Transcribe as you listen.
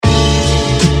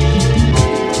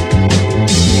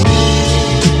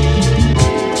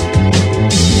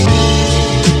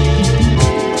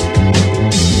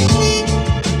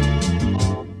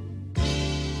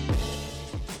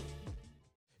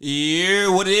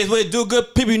Is what it do,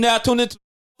 good people. You now tuned into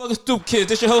fucking StoopKidz.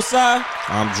 This your host, Si.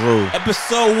 I'm Drew.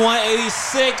 Episode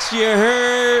 186. You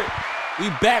heard? We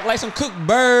back like some cooked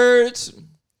birds.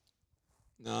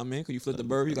 Know what I mean? Cause you flip the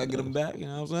bird, you gotta get them back. You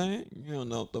know what I'm saying? You don't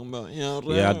know what I'm talking about. You know what I'm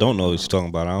saying? Yeah, I don't know what you're talking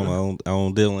about. I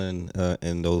don't deal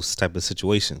in those type of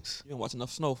situations. You don't watch enough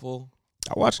Snowfall.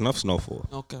 I watch enough Snowfall.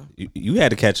 Okay. You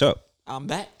had to catch up. I'm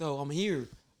back though. I'm here.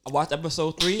 I watched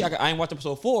episode 3. I ain't watched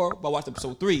episode 4, but I watched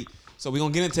episode 3. So we're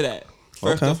gonna get into that.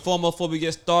 First and foremost, before we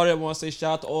get started, I want to say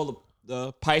shout out to all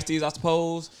the Pisces, I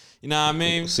suppose. You know what I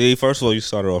mean? See, first of all, you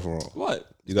started off wrong.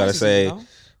 What? You gotta say.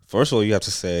 First of all, you have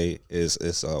to say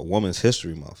it's Women's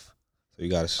History Month. So you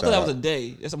gotta shout out. I thought that was a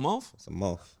day. It's a month? It's a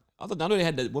month. I know they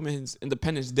had the Women's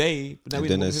Independence Day. But and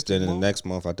then the next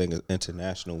month, I think it's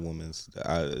International Women's.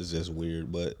 It's just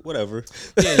weird, but whatever.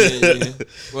 Yeah.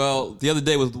 Well, the other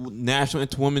day was National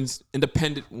Women's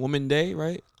Independent Woman Day,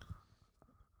 right?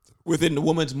 Within the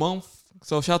Women's Month.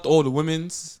 So shout out to all the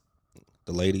women's.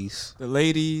 The ladies.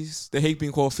 They hate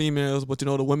being called females, but you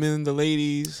know the women, the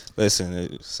ladies.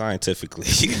 Listen, scientifically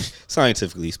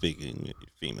speaking, you're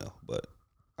female, but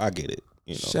I get it.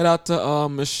 You know. Shout out to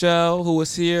Michelle who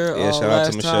was here. Yeah, shout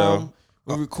out to Michelle. Time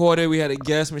we recorded. We had a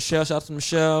guest, Michelle. Shout out to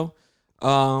Michelle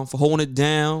for holding it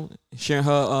down, sharing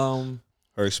her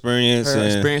experience,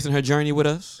 and her journey with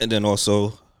us, and then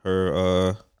also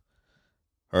her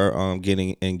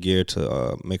getting in gear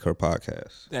to make her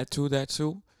podcast. That too.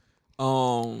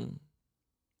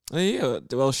 Yeah,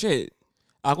 well, shit.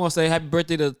 I'm gonna say happy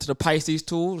birthday to the Pisces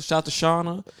too. Shout out to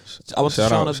Shauna. I went to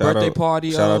Shauna's birthday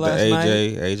party shout out last to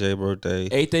AJ. night. AJ birthday.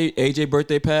 AJ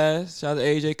birthday pass. Shout out to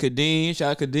AJ. Kadeem.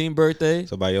 Shout out to Kadeem birthday.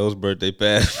 Somebody else's birthday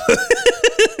pass.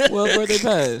 What birthday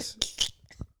pass?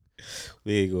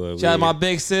 We ain't going. Shout out to my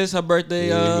big sis. Her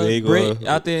birthday. Brit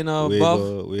out there in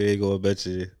Buff. We ain't gonna bet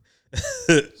you.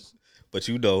 But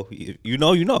you know.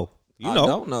 I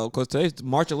don't know because today's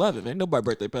March 11th. Ain't nobody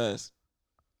birthday pass.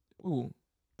 Ooh.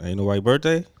 Ain't nobody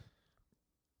birthday?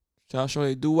 Shout out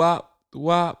Shorty Doo-Wop.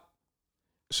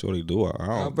 Shorty Doo-Wop.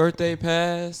 Her birthday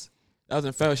pass. That was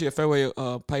in February. She had February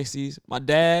Pisces. My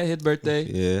dad, his birthday.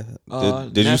 Yeah.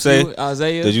 Did nephew, you say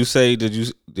Isaiah? Did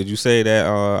you say that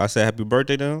I said happy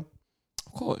birthday to him?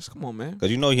 Of course. Come on, man. Cause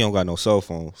you know he don't got no cell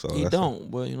phone. So he don't,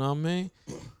 but you know what I mean?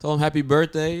 Told him happy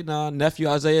birthday. Nephew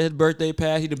Isaiah, his birthday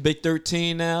pass. He the big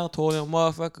 13 now. Told him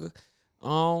motherfucker.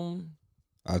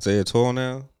 Isaiah tall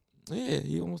now? Yeah,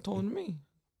 he almost taller than me.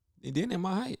 He didn't in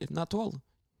my height, if not taller.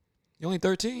 He only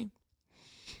 13.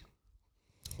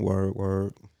 Word.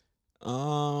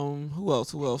 Who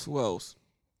else?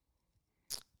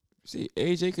 See,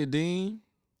 AJ Kadeem.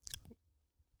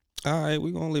 All right,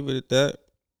 we gonna leave it at that.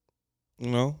 You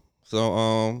know,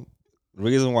 so the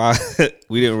reason why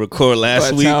we didn't record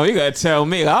last week. You gotta tell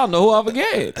me. I don't know who I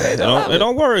forget.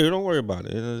 Don't worry about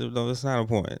it. It's not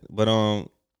important. But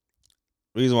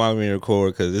reason why we didn't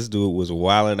record because this dude was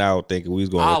wilding out thinking we was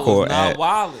gonna record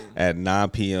at 9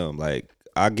 p.m. Like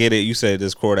I get it. You said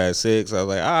this record at 6. I was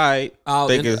like, all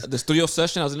right. The studio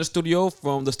session. I was in the studio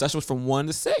the session was from 1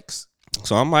 to 6.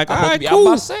 So I'm like, all right, cool.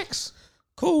 Out by 6.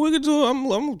 Cool, we could do it.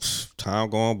 I'm time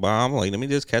going by. I'm like, let me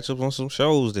just catch up on some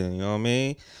shows then, you know what I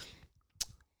mean?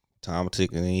 Time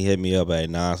ticking, and he hit me up at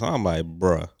 9. So I'm like,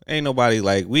 bruh, ain't nobody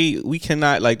like we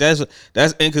cannot like that's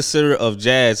inconsiderate of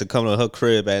Jazz to come to her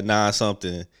crib at 9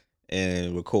 something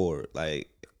and record. Like,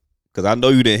 cause I know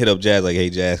you didn't hit up Jazz like, hey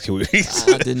Jazz, can we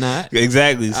I did not.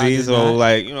 Exactly. See, so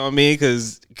like, you know what I mean?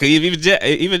 Cause even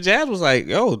Jazz was like,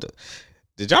 yo,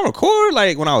 did y'all record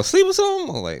like when I was asleep or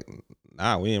something? I'm like,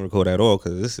 nah, we didn't record at all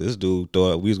because this dude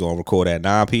thought we was gonna record at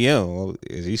 9 p.m.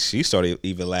 She started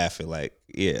even laughing like,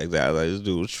 yeah, exactly. Like, this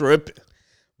dude was tripping.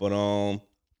 But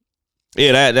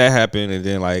yeah, that happened, and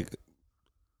then like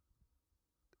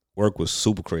work was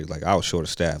super crazy. Like I was short of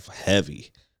staff, heavy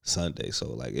Sunday,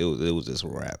 so like it was just a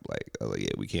wrap. Like I was like,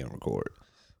 yeah, we can't record.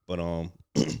 But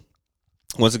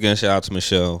once again, shout out to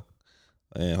Michelle.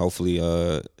 And hopefully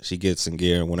she gets in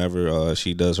gear, and whenever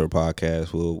she does her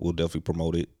podcast, we'll definitely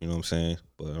promote it. You know what I'm saying?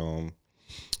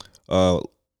 But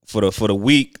for the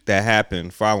week that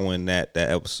happened following that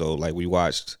episode, like we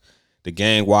watched the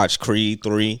gang watched Creed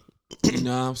 3. You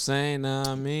know what I'm saying? Know what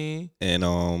I mean?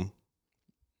 And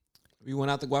we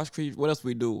went out to watch Creed. What else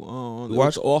we do? We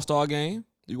watched the All-Star game.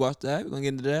 You watched that? We're gonna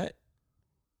get into that.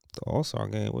 The All-Star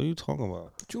game? What are you talking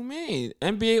about? What you mean?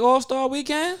 NBA All-Star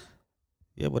weekend?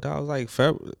 Yeah, but that was like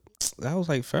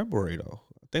February though.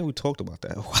 I think we talked about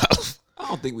that a while. I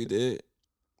don't think we did.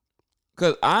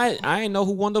 Cause I didn't know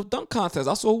who won the dunk contest.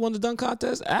 I saw who won the dunk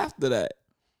contest after that.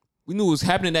 We knew it was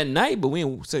happening that night, but we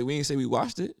didn't say we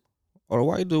watched it. Or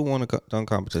why you do want a dunk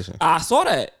competition? I saw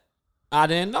that. I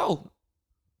didn't know.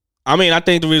 I mean, I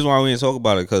think the reason why we didn't talk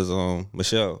about it because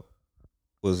Michelle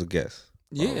was a guest.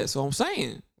 Yeah, so I'm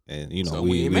saying. And you know, so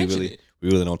we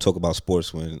really don't talk about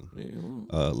sports when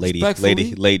lady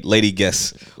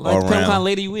guests like are the kind around. of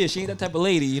lady we is. She ain't that type of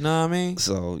lady, you know what I mean?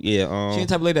 So yeah, she ain't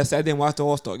the type of lady that sat there and watched the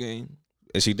All-Star game.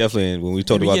 And she definitely, when we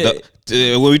talked about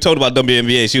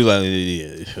WNBA, she was like,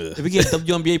 yeah. If we get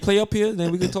WNBA play up here,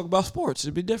 then we can talk about sports.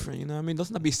 It'd be different, you know what I mean?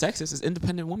 Let's not be sexist. It's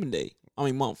Independent Women Day.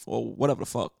 Month or whatever the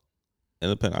fuck.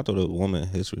 Independent. I thought it was Women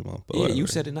History Month. But yeah, whatever. You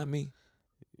said it, not me.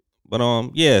 But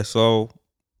yeah. So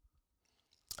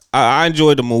I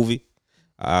enjoyed the movie.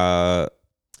 We're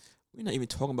not even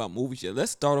talking about movies yet.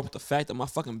 Let's start off with the fact that my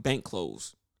fucking bank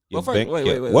closed. Well, first,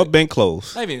 wait. What bank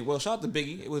closed? I mean, well, shout out to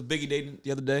Biggie. It was Biggie Day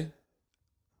the other day.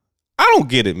 I don't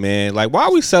get it, man. Like, why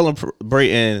are we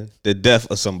celebrating the death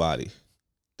of somebody?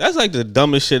 That's like the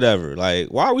dumbest shit ever. Like,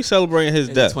 why are we celebrating his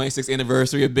death? The 26th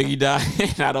anniversary of Biggie dying.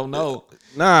 I don't know.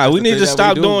 Nah, we need to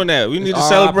stop doing that. We need to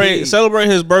celebrate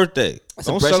his birthday. It's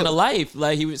a celebration of life.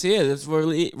 Like, he was here. That's what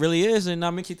it really is. And I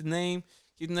mean, keep the name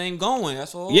going.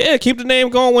 That's all. Yeah, keep the name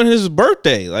going when his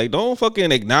birthday. Like, don't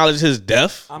fucking acknowledge his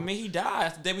death. I mean, he died.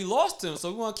 That's the day we lost him.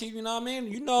 So we want to keep, you know what I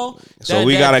mean? You know. So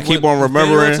we got to keep on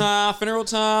remembering. Funeral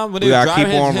time. When they were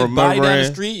driving his body down the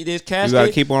street, there's casket. We got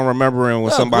to keep on remembering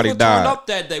when somebody died. We turned up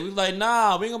that day. We was like,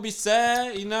 nah, we ain't going to be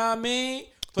sad. You know what I mean?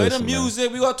 Play the music.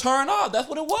 Man. We gonna turn up. That's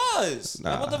what it was.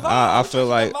 Nah, what the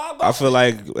vibe. I feel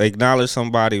like acknowledge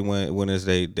somebody when it's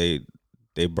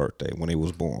they birthday, when they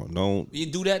was born. Don't. You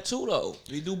do that too though.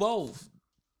 You do both.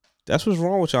 That's what's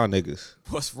wrong with y'all niggas.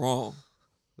 What's wrong?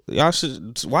 Y'all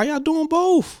should. Why y'all doing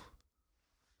both?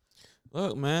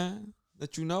 Look, man.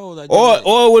 That you know that.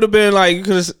 Or it would have been like you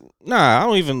could. Nah, I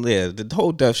don't even. Yeah, the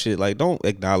whole death shit. Like, don't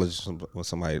acknowledge when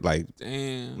somebody like.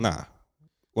 Damn. Nah.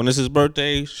 When it's his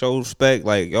birthday, show respect.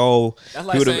 Like, yo,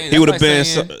 like he would have been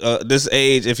this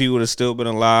age if he would have still been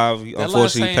alive.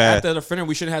 Unfortunately, he passed. After the funeral,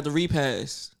 we should have had the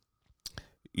repast.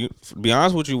 To be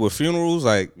honest with you, with funerals,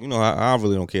 like, you know, I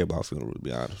really don't care about funerals, to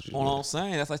be honest with you. All I'm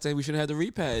saying, that's like saying we should have had the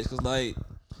repast because, like,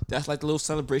 that's like the little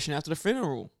celebration after the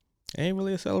funeral. It ain't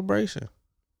really a celebration.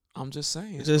 I'm just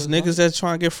saying. It's just niggas that's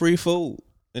trying to get free food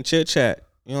and chit chat.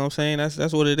 You know what I'm saying?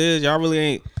 That's what it is. Y'all really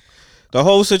ain't. The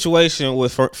whole situation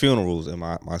with funerals, in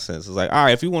my sense, is like, all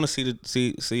right, if you want to see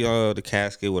the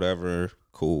casket, whatever,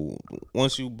 cool.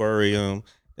 Once you bury him,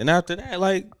 then after that,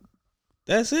 like,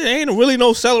 that's it. Ain't really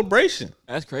no celebration.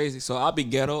 That's crazy. So I'll be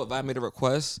ghetto if I made a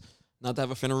request not to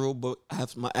have a funeral, but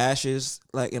have my ashes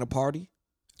like in a party.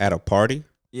 At a party?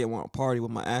 Yeah, I want a party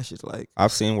with my ashes. Like,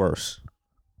 I've seen worse.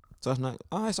 So it's not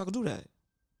all right. So I can do that.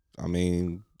 I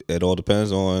mean, it all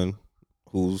depends on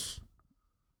who's.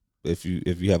 If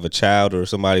you have a child or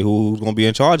somebody who's gonna be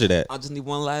in charge of that. I just need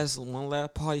one last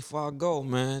party before I go,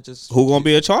 man. Just who gonna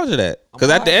be in charge of that?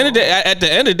 Because at the end of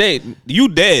the day, you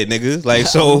dead, nigga. Like,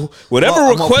 so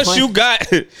whatever request you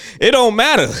got, it don't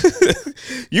matter.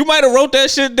 You might have wrote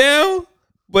that shit down,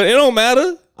 but it don't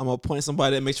matter. I'm gonna appoint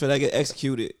somebody that makes sure that get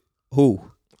executed. Who?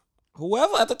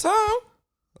 Whoever at the time.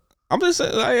 I'm just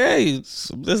saying, like, hey,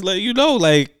 just let you know,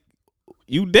 like,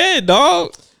 you dead,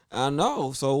 dog. I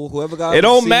know. So whoever got it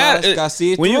don't matter. Got to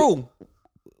see it through.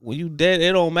 When you dead,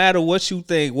 it don't matter what you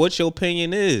think, what your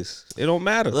opinion is. It don't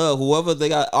matter. Look, whoever they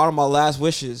got out of my last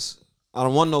wishes. I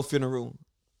don't want no funeral.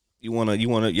 You wanna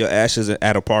your ashes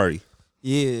at a party.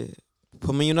 Yeah.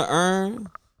 Put me in the urn.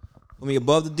 Put me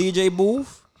above the DJ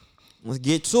booth. Let's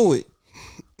get to it.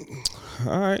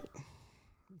 All right.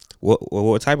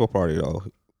 What type of party though?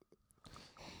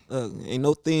 Ain't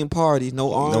no theme parties,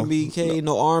 no R&B,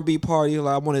 no R&B party.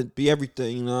 Like, I want to be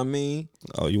everything, you know what I mean?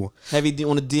 Oh, you want heavy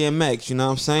on the DMX, you know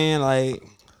what I'm saying? Like,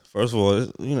 first of all,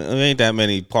 you know, there ain't that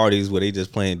many parties where they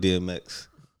just playing DMX.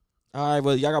 All right,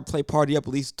 well, y'all got to play Party Up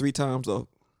at least 3 times though.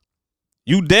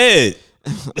 You dead.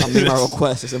 I mean, my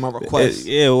request. It's in my request.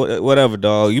 Yeah, whatever,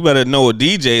 dog. You better know a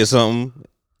DJ or something.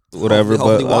 Whatever.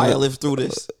 Hopefully why I live through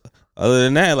this. Other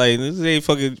than that, like, this ain't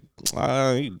fucking.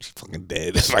 You fucking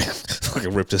dead. It's like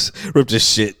fucking rip this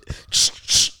shit.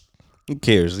 Who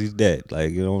cares? He's dead.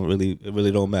 Like, it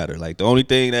really don't matter. Like, the only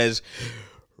thing that's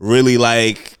really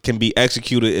like can be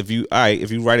executed if you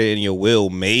write it in your will,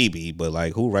 maybe. But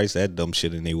like, who writes that dumb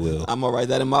shit in their will? I'm gonna write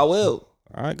that in my will.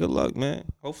 All right, good luck, man.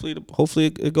 Hopefully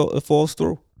it falls through.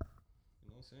 You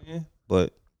know what I'm saying?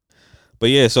 But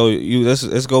yeah. So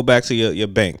let's go back to your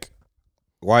bank.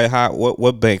 Why? How?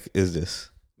 What bank is this?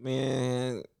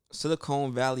 Man,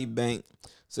 Silicon Valley Bank.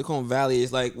 Silicon Valley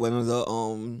is like one of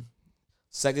the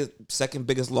second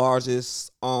biggest,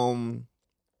 largest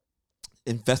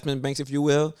investment banks, if you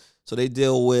will. So they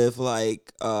deal with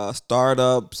like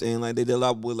startups and like they deal a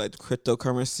lot with like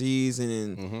cryptocurrencies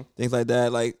and things like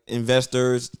that, like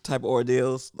investors type of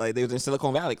ordeals. Like they was in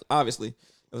Silicon Valley, obviously.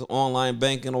 It was online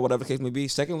banking or whatever the case may be.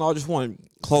 Second largest one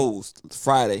closed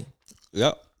Friday.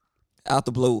 Yep. Out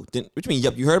the blue. What you mean?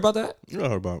 Yep. You heard about that? You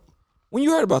heard about it. When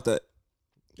you heard about that?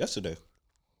 Yesterday.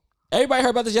 Everybody heard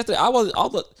about this yesterday. I was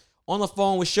on the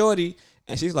phone with Shorty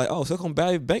and she's like, "Oh, Silicon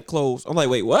Valley Bank closed." I'm like,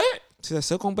 "Wait, what?" She said,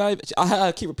 "Silicon Valley." I had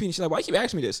to keep repeating. She's like, "Why you keep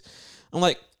asking me this?" I'm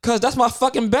like, "Cause that's my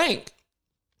fucking bank."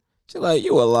 She's like,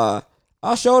 "You a lie."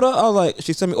 I showed her. I was like,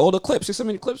 she sent me all the clips. She sent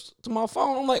me the clips to my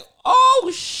phone. I'm like,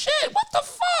 "Oh shit, what the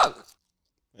fuck?"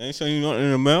 Ain't sending you nothing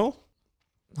in the mail?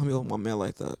 Let me open my mail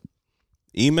like that.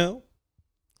 Email?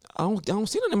 I don't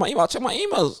see nothing in my email. I check my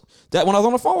emails. That when I was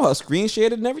on the phone, I screen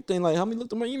shared it and everything. Like, help me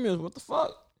look at my emails. What the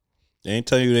fuck? They ain't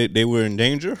tell you they were in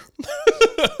danger?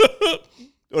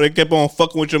 Or they kept on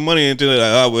fucking with your money until they're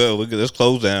like, "Oh, well, let's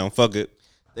close down. Fuck it."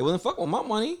 They wasn't fucking with my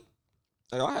money.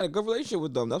 Like, I had a good relationship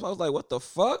with them. That's why I was like, what the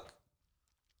fuck?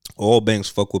 All banks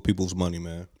fuck with people's money,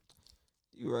 man.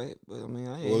 You right. But I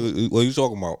mean, what are you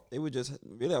talking about? They were just,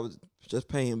 really, I was just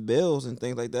paying bills and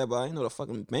things like that, but I didn't know the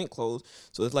fucking bank closed.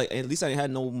 So it's like, at least I didn't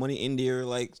have no money in there,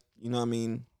 like, you know what I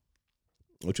mean?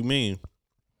 What you mean?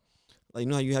 Like, you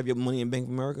know how you have your money in Bank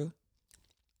of America?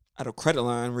 I had a credit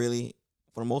line, really,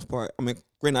 for the most part. I mean,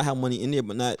 granted, I have money in there,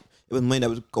 but not, it was money that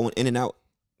was going in and out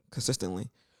consistently.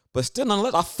 But still,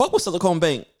 nonetheless, I fuck with Silicon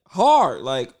Bank hard.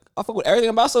 Like, I fuck with everything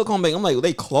about Silicon Bank. I'm like,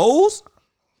 they closed?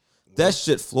 That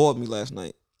shit floored me last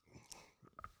night.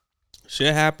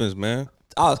 Shit happens, man.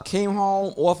 I came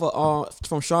home off of,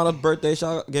 from Shauna's birthday.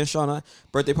 Shout out again, Shauna.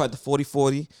 Birthday party,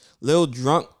 40-40. Little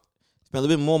drunk. Spent a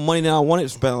little bit more money than I wanted.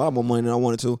 Spent a lot more money than I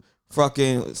wanted to.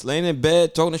 Fucking laying in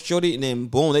bed, talking to Shorty, and then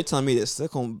boom, they telling me this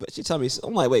Silicon. She telling me,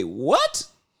 I'm like, wait, what?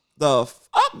 The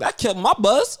fuck? That kept my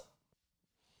buzz.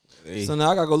 Hey. So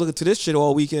now I gotta go look into this shit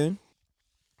all weekend.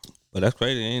 But that's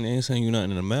crazy. They ain't sending you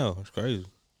nothing in the mail. It's crazy.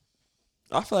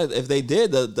 I feel like if they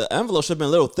did, the envelope should have been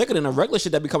a little thicker than the regular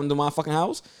shit that be coming to my fucking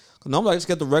house. Cause normally I just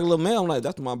get the regular mail. I'm like,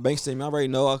 that's my bank statement. I already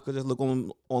know. I could just look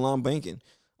on online banking.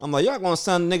 I'm like, y'all gonna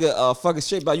send a nigga fucking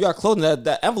shit, but you got clothing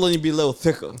that envelope need to be a little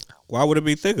thicker. Why would it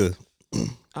be thicker?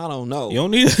 I don't know. You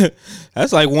don't need it.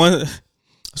 That's like one.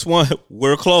 That's one.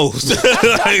 We're closed.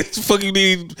 Like, fuck you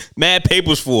need mad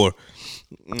papers for.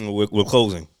 We're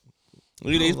closing.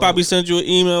 They probably send you an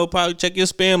email. Probably check your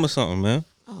spam or something, man.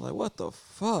 I was like, what the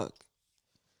fuck?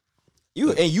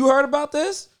 You heard about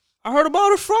this? I heard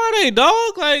about it Friday,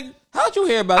 dog. Like, how'd you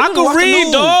hear about it? I can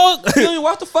read, dog. You don't even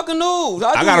watch the fucking news.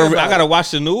 I gotta watch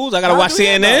the news. I gotta watch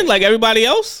CNN like everybody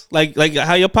else. Like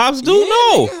how your pops do. Yeah,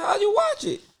 no, nigga, how'd you watch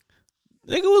it?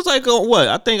 Nigga was like, what?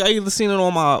 I think I either seen it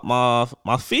on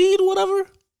my feed or whatever. What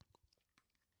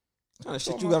kind of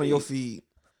shit you got on your feed?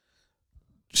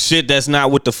 Shit that's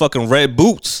not with the fucking red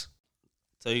boots.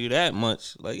 Tell you that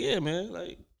much. Like, yeah, man.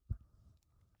 Like,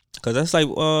 cause that's like,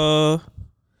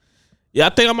 yeah, I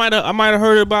think I might have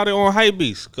heard about it on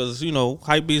Hypebeast, cause you know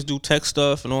Hypebeast do tech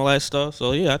stuff and all that stuff.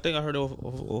 So yeah, I think I heard it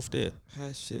off there.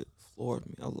 That shit floored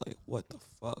me. I was like, what the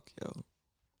fuck, yo?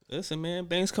 Listen, man,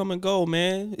 banks come and go,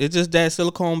 man. It's just that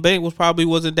Silicon Bank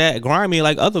wasn't that grimy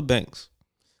like other banks.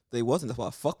 They wasn't. That's why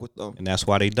I fuck with them. And that's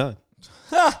why they done.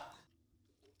 Ha!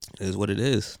 It is what it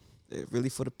is. They're really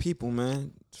for the people,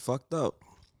 man. It's fucked up.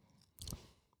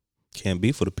 Can't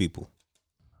be for the people.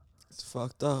 It's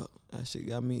fucked up. That shit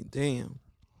got me. Damn.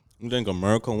 You think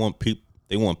America want people?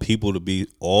 They want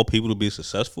all people to be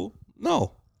successful?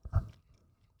 No.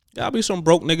 Gotta be some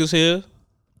broke niggas here.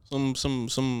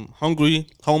 Some hungry,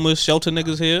 homeless, shelter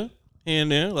niggas here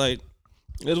and there. Like,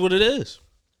 it's what it is.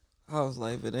 I was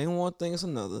like, if it ain't one thing, it's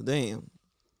another. Damn.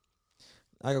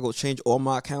 I gotta go change all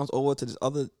my accounts over to this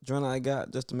other joint I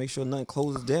got just to make sure nothing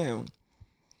closes down.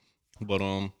 But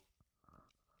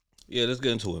yeah, let's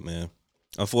get into it, man.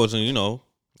 Unfortunately, you know,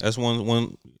 that's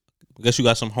one. I guess you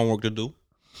got some homework to do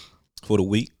for the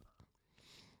week.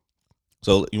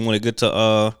 So you want to get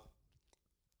to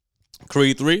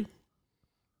Creed 3?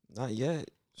 Not yet.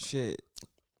 Shit.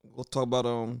 We'll talk about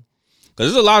Cause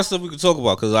there's a lot of stuff we can talk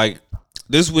about. Cause like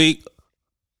this week,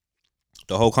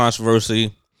 the whole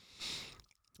controversy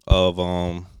of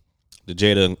the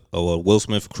Jada or Will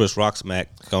Smith Chris Rock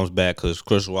smack comes back because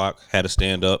Chris Rock had a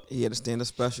stand up. He had a stand up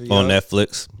special on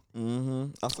Netflix.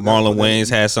 Mm-hmm. Marlon Wayans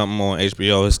had something on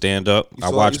HBO. His stand up. I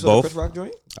watched both. Chris Rock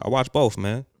joint? I watched both,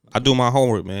 man. I do my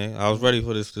homework, man. I was ready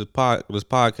for this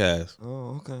podcast.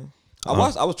 Oh, okay. I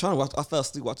was trying to watch. I fell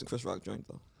asleep watching Chris Rock joint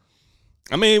though.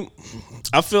 I mean,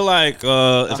 I feel like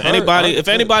if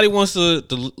anybody wants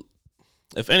to,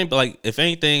 if anything,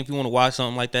 if you want to watch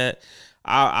something like that,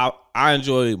 I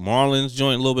enjoy Marlon's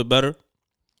joint a little bit better.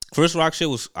 Chris Rock shit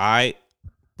was alright,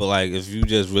 but like if you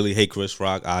just really hate Chris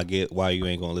Rock, I get why you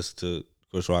ain't gonna listen to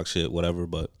Chris Rock shit, whatever.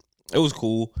 But it was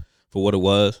cool for what it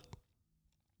was.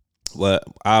 But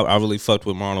I really fucked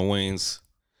with Marlon Wayne's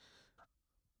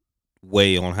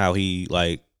way on how he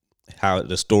like how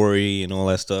the story and all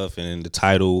that stuff, and the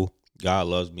title God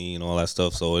Loves Me and all that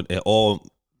stuff. So it all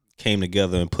came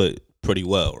together and put pretty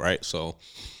well, right? So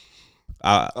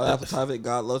after time of it,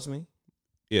 God Loves Me.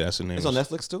 Yeah, that's the name. It's on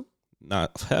Netflix too.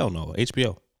 Not hell no,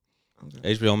 HBO,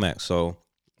 okay. HBO Max. So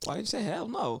why did you say hell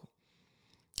no?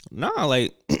 Nah,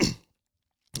 like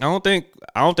I don't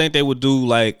think they would do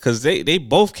like, because they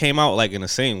both came out like in the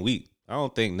same week. I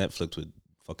don't think Netflix would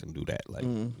fucking do that. Like, you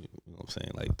know what I'm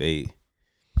saying? Like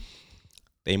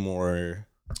they more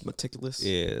meticulous.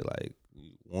 Yeah, like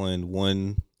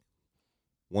one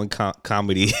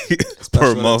comedy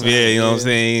per month. Yeah, you know what I'm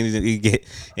saying? He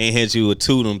ain't hit you with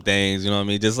two of them things. You know what I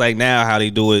mean? Just like now how they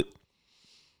do it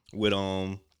with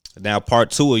now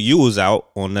part 2 of You is out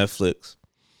on Netflix,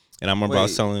 and I remember I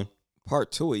was telling.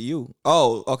 Part 2 of You.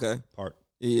 Oh, okay.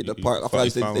 The part. I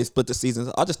thought they split the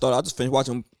seasons. I just finished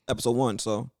watching episode 1.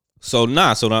 So I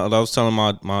was telling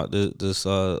this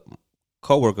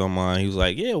coworker of mine. He was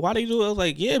like, "Yeah, why do you do it?" I was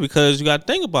like, "Yeah, because you got to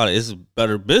think about it. It's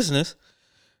better business.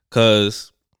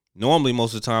 Because normally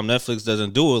most of the time Netflix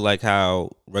doesn't do it like how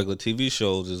regular TV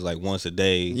shows is like once a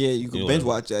day. Yeah, you can binge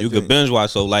watch that. You can binge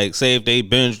watch. So like, say if they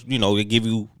binge, they give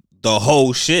you the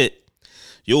whole shit.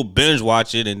 You'll binge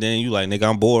watch it, and then you like, nigga,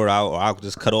 I'm bored. I'll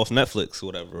just cut off Netflix, or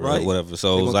whatever, right? Or whatever.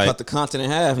 So it's like cut the content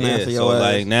in half. Yeah. So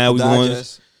like now we going to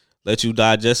let you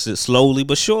digest it slowly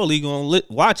but surely. You gonna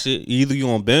watch it. Either you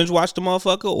gonna binge watch the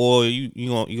motherfucker, or you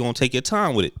gonna take your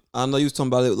time with it. I know you was talking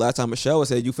about it last time. Michelle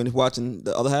said you finished watching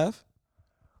the other half.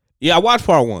 Yeah, I watched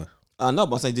part 1. I know,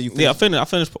 but I'm saying, did you finish? Yeah, I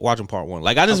finished watching part 1.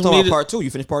 Like I just talking about part 2.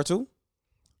 You finished part 2?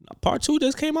 Part 2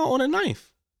 just came out on the 9th.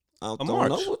 I don't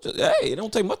know. Hey, it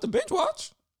don't take much to binge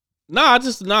watch. I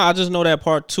just know that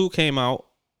part 2 came out.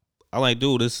 I like,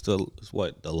 dude, it's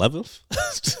what, the 11th?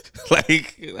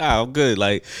 Like, I'm good.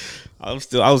 Like, I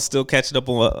was still catching up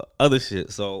on other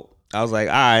shit. So I was like,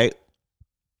 all right.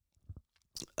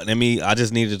 I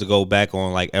just needed to go back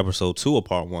on like episode 2 of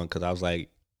part 1, because I was like,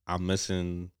 I'm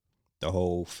missing the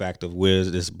whole fact of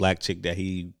where's this black chick that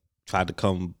he tried to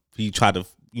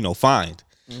find,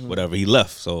 whatever, he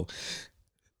left. So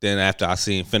then after I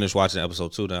finished watching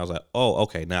episode 2, then I was like, oh,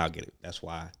 okay, now I get it. That's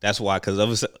why. Because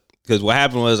what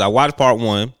happened was I watched part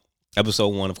 1, episode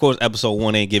 1. Of course, episode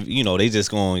 1 ain't they just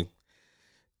going to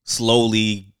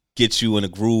slowly get you in a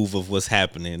groove of what's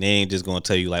happening. They ain't just going to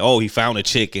tell you like, oh, he found a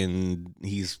chick and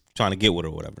he's trying to get with her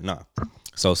or whatever. Nah.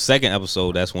 So second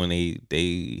episode, that's when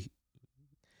he's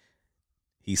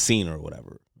seen her or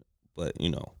whatever. But,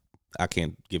 I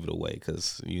can't give it away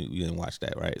because you didn't watch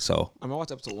that, right? So I'm gonna watch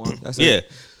episode 1. That's yeah.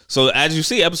 it. So as you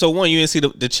see, episode 1, you didn't see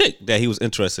the chick that he was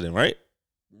interested in, right?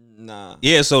 Nah.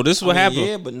 Yeah. So this is what happened.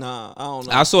 Yeah, but nah, I don't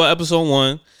know. I saw episode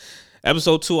 1.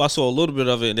 Episode 2, I saw a little bit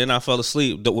of it, and then I fell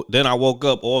asleep. Then I woke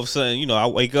up. All of a sudden, I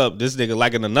wake up. This nigga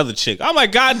liking another chick. I'm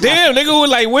like, God damn, nigga, was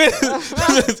like,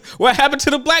 what happened to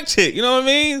the black chick? You know what I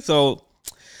mean? So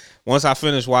once I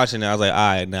finished watching it, I was like, all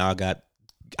right, now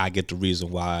I get the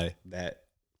reason why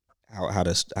how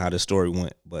the story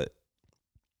went. But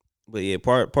yeah,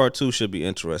 part 2 should be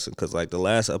interesting, because like the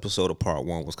last episode of part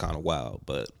 1 was kind of wild,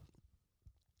 but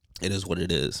it is what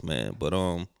it is, man. But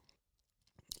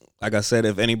like I said,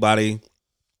 if anybody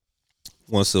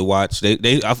wants to watch,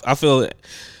 I feel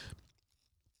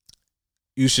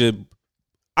you should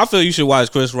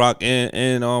watch Chris Rock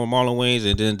and Marlon Wayans,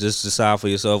 and then just decide for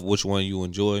yourself which one you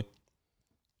enjoy.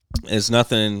 It's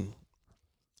nothing.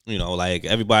 Like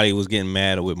everybody was getting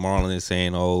mad with Marlon and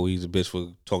saying, "Oh, he's a bitch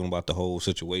for talking about the whole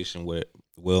situation with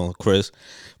Will and Chris,"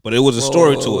 but it was a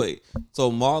story to it. So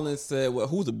Marlon said, "Well,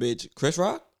 who's a bitch? Chris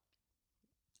Rock?"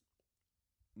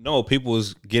 No, people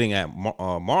was getting at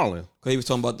Marlon. Because he was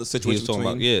talking about the situation. He was talking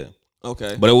about, yeah.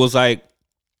 Okay, but it was like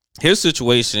his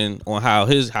situation on how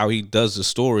he does the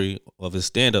story of his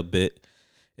stand-up bit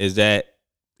is that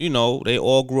they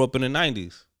all grew up in the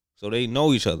 90s, so they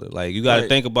know each other. Like you got to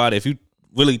think about it. If you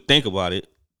really think about it,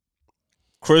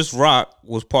 Chris Rock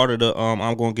was part of the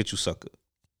I'm Gonna Get You Sucker.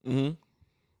 Mm-hmm.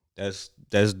 That's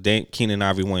Keenan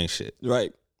Ivory Wayne shit.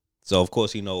 Right. So of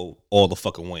course he know all the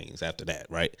fucking Waynes after that,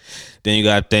 right? Then you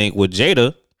gotta think with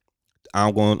Jada,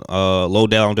 I'm going Low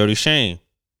Down Dirty Shame.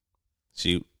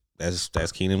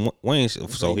 That's Keenan Wayne. So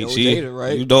Jada,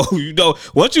 right?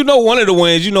 Once you know one of the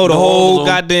Waynes, you know the whole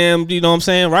goddamn, you know what I'm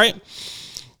saying, right?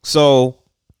 So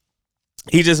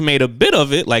he just made a bit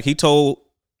of it, like he told,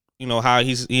 how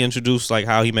he introduced like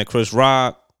how he met Chris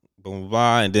Rock, blah, blah,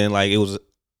 blah. And then, like, it was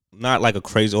not like a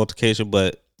crazy altercation,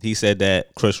 but he said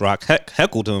that Chris Rock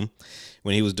heckled him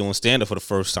when he was doing stand-up for the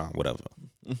first time, whatever.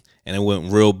 And it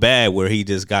went real bad where he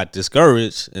just got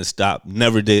discouraged and stopped,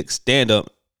 never did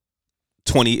stand-up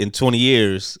 20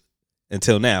 years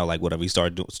until now, like whatever. He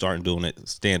started doing it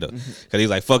stand-up. Because he's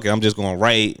like, fuck it, I'm just going to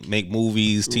write, make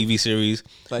movies, TV series.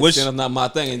 Like, which stand-up not my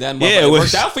thing. And that it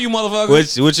worked out for you,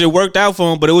 motherfucker. Which it worked out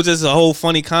for him, but it was just a whole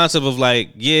funny concept of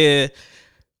like, yeah,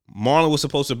 Marlon was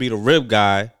supposed to be the rib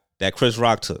guy that Chris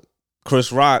Rock took.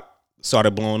 Chris Rock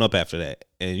started blowing up after that.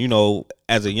 And, you know,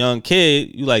 as a young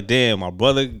kid, you like, damn, my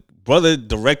brother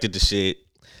directed the shit.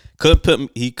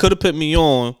 He could have put me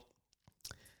on,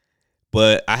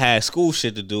 but I had school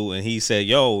shit to do. And he said,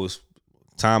 yo,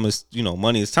 time is, you know,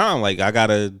 money is time. Like, I got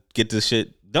to get this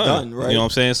shit done. Right? You know what I'm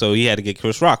saying? So he had to get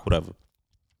Chris Rock, whatever.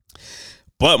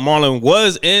 But Marlon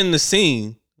was in the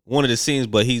scene, one of the scenes,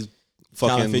 but he's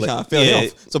fucking.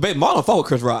 So, babe, Marlon fought with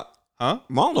Chris Rock. Huh?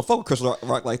 Marlon don't fuck with Chris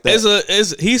Rock like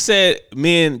that. He said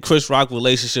me and Chris Rock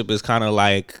relationship is kind of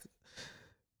like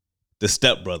the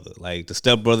stepbrother. Like the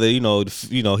stepbrother, you know,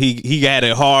 he got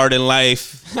it hard in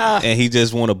life, and he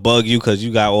just want to bug you because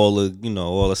you got all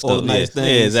the stuff. All the nice things.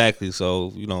 Yeah, exactly.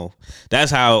 So you know, that's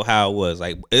how it was.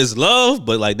 Like it's love,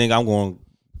 but like nigga, I'm going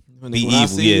to be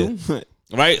evil. Yeah.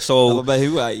 Right, so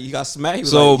you got smacked.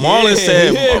 So like, Marlon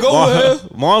said, go ahead.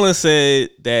 Marlon said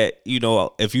that you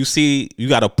know if you see, you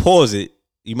got to pause it.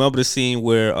 You remember the scene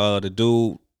where the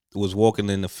dude was walking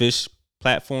in the fish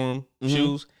platform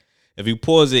shoes? If you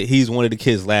pause it, he's one of the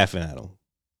kids laughing at him.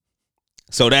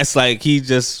 So that's like he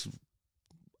just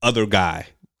other guy,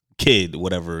 kid,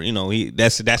 whatever. You know,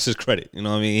 that's his credit. You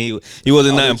know what I mean? He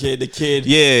wasn't the kid.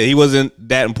 Yeah, he wasn't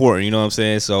that important. You know what I'm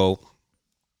saying? So.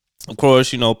 Of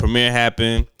course, you know, premiere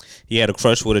happened. He had a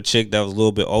crush with a chick that was a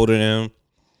little bit older than him.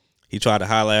 He tried to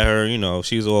holler at her, you know,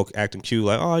 she was all acting cute,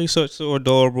 like, oh, you're so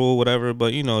adorable, whatever.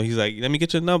 But, you know, he's like, let me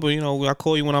get your number, you know, I'll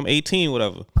call you when I'm 18,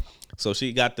 whatever. So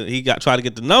he tried to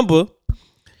get the number.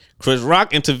 Chris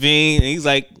Rock intervened, and he's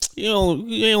like, you don't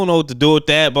know what to do with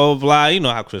that, blah, blah, blah. You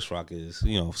know how Chris Rock is,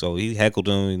 you know. So he heckled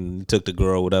him and took the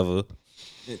girl, whatever.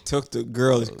 It took the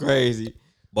girl is crazy.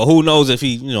 But who knows if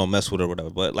he, you know, messed with her or whatever.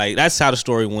 But, like, that's how the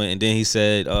story went. And then he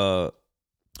said,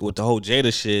 with the whole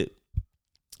Jada shit,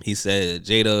 he said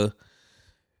Jada,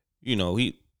 you know,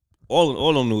 all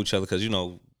of them knew each other. Because, you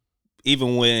know,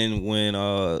 even when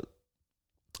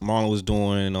Marlon was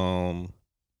doing,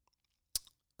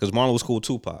 because Marlon was cool with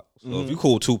Tupac. So if you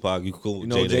cool with Tupac, you cool with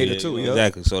Jada too. Yeah.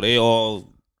 Exactly. So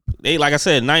they, like I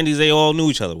said, 90s, they all knew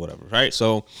each other, whatever, right?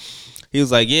 So he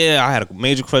was like, yeah, I had a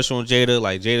major crush on Jada.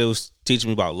 Like, Jada was teaching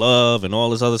me about love and all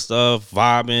this other stuff,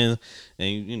 vibing.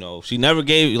 And, you know, she never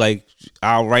gave, like,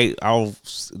 I'll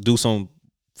do some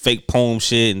fake poem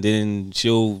shit, and then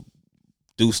she'll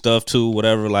do stuff too,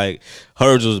 whatever. Like,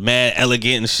 hers was mad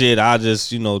elegant and shit. I'll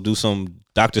just, you know, do some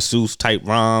Dr. Seuss type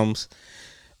rhymes.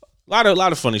 A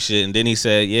lot of funny shit. And then he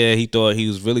said, yeah, he thought he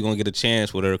was really going to get a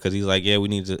chance with her because he's like, yeah, we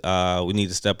need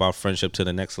to step our friendship to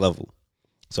the next level.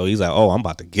 So he's like, oh, I'm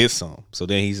about to get some. So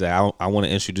then he said, I want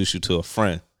to introduce you to a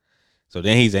friend. So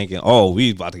then he's thinking, oh,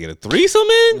 we about to get a threesome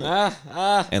in?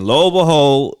 And lo and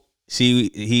behold,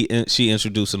 she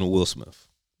introduced him to Will Smith.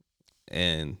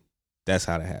 And that's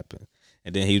how that happened.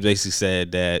 And then he basically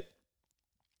said that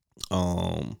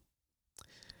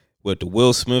with the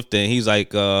Will Smith thing, he's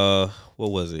like, what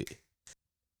was it?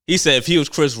 He said if he was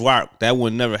Chris Rock, that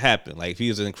would never happen. Like, if he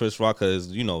was in Chris Rock, because,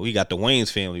 you know, he got the Wayans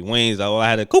family. Wayans, I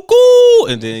had a cuckoo,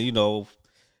 and then, you know,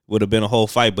 would have been a whole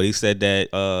fight. But he said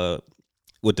that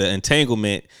with the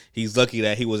entanglement, he's lucky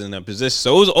that he was in that position.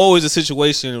 So it was always a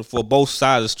situation for both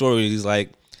sides of the story. He's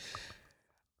like,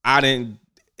 I'm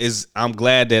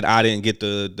glad that I didn't get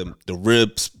the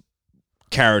ribs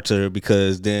character,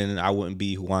 because then I wouldn't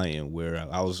be who I am. Where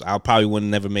I probably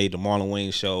wouldn't have never made the Marlon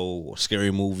Wayans show or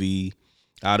Scary Movie.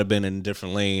 I'd have been in a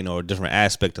different lane or a different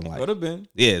aspect in life. Would have been.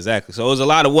 Yeah, exactly. So it was a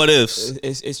lot of what ifs.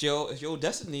 It's your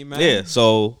destiny, man. Yeah.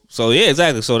 So yeah,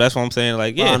 exactly. So that's what I'm saying.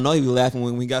 Like, yeah. I know he was laughing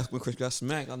when Chris got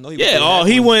smacked. I know he. Yeah.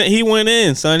 He went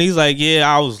in, son. He's like, yeah,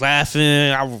 I was laughing.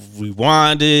 I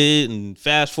rewinded and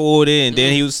fast forwarded, and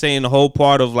then he was saying the whole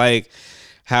part of like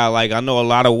how, like, I know a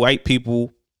lot of white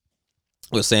people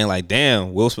were saying like,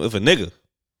 damn, Will Smith a nigga.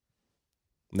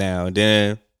 Now and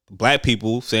then black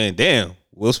people saying, damn,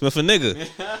 Will Smith a nigga.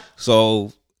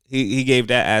 So he gave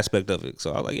that aspect of it.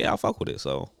 So I was like, yeah, I'll fuck with it.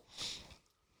 So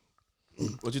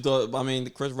what you thought? I mean, the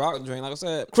Chris Rock joint, like I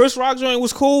said, Chris Rock joint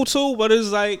was cool too, but it's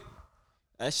like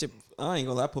that shit. I ain't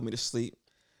gonna lie, put me to sleep.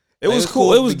 It was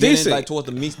cool. It was decent. Like towards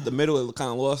the middle, it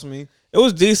kind of lost me. It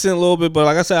was decent a little bit, but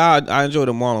like I said, I enjoyed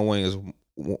the Marlon Wayans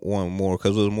one more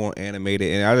because it was more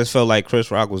animated, and I just felt like Chris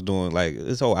Rock was doing like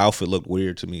his whole outfit looked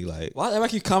weird to me. Like, why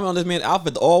everybody keep commenting on this man's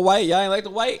outfit? The all white, y'all ain't like the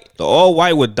white. The all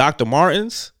white with Dr.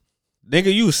 Martens.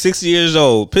 Nigga, you 60 years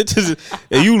old. Pictures,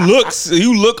 and you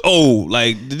look old.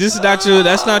 Like this is not your.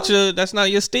 That's not your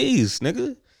steez,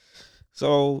 nigga.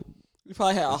 So you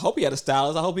probably had. I hope he had a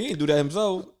stylist. I hope he didn't do that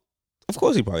himself. Of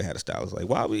course, he probably had a stylist. Like,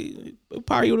 why it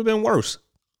probably would have been worse.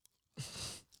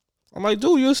 I'm like,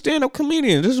 dude, you're a stand-up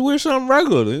comedian. Just wear something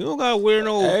regular. You don't gotta wear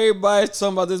no. Everybody's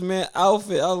talking about this man's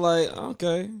outfit. I was like,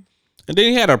 okay. And then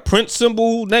he had a Prince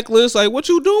symbol necklace. Like, what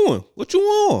you doing? What you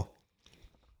on?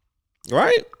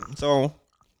 Right? So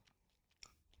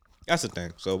that's the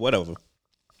thing. So whatever.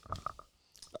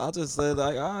 I just said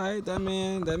like, all right, that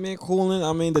man cooling.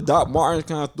 I mean, the Doc Martens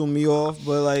kind of threw me off,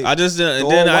 but like, I just didn't.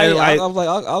 Then I didn't like. I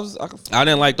was like, I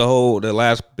didn't like the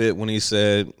last bit when he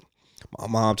said, "My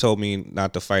mom told me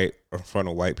not to fight in front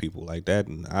of white people like that,"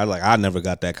 and I never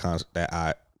got that concept.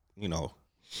 I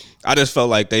just felt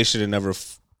like they should have never.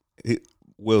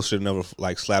 Will should have never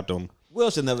like slapped him. Will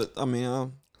should never. I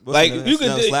mean, like you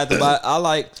could slap him, but I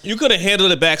like you could have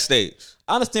handled it backstage.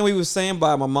 I understand what he was saying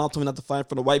by my mom told me not to fight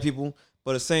for the white people,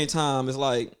 but at the same time, it's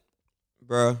like,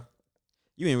 bruh,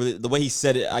 you ain't really the way he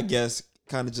said it. I guess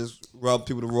kind of just rubbed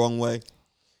people the wrong way.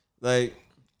 Like,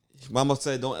 mama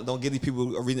said, don't give these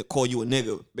people a reason to call you a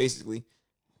nigga, basically.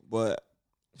 But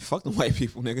fuck the white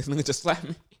people, niggas. Niggas just slap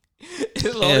me.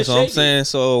 Yeah, so I'm saying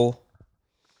so.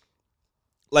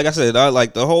 Like I said, I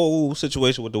like the whole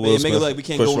situation with the Will Smith. Like we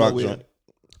can't go nowhere.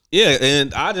 Yeah,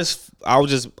 and I was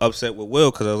just upset with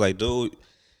Will because I was like, dude,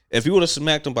 if you would have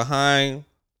smacked him behind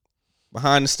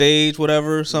the stage,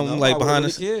 whatever, something like behind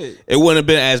the, it wouldn't have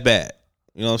been as bad.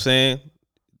 You know what I'm saying?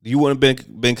 You wouldn't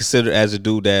have been considered as a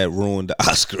dude that ruined the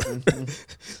Oscar,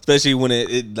 especially when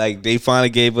it like they finally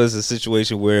gave us a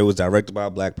situation where it was directed by a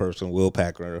black person, Will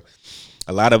Packer.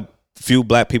 A few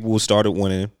black people who started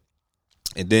winning,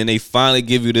 and then they finally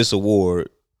give you this award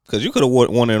because you could have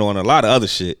won it on a lot of other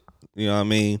shit. You know what I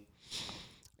mean?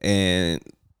 And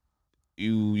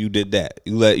you did that.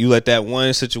 You let that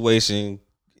one situation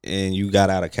and you got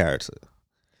out of character.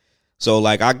 So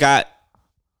like I got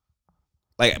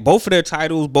like both of their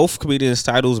titles, both comedians'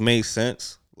 titles made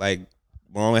sense. Like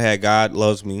Marlon had God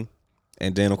Loves Me,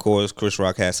 and then of course Chris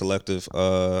Rock had Selective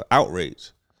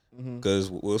Outrage. Because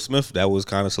Will Smith, that was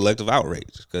kind of selective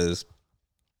outrage. Because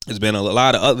there's been a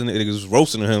lot of other niggas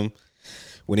roasting him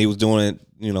when he was doing it,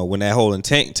 you know, when that whole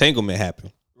entanglement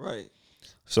happened. Right.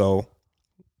 So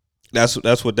that's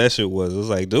what that shit was. It was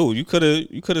like, dude, you could have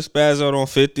spazzed out on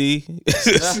 50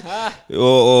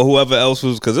 or whoever else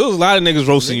was, because there was a lot of niggas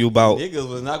roasting you about. Niggas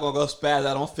was not gonna go spaz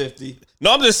out on 50.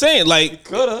 No, I'm just saying, like,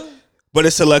 coulda, but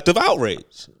it's selective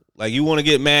outrage. Like you want to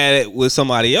get mad with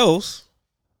somebody else.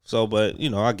 So, but you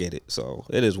know, I get it. So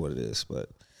it is what it is. But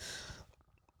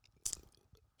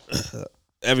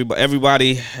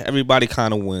everybody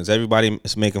kind of wins. Everybody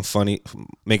is making fun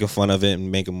of it and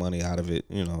making money out of it.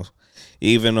 You know,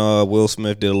 even Will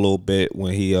Smith did a little bit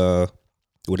when he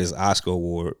with his Oscar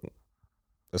award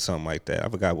or something like that. I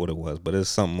forgot what it was, but it's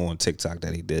something on TikTok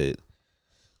that he did.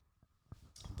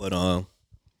 But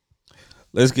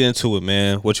let's get into it,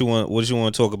 man. What you want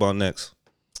to talk about next?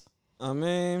 I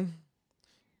mean,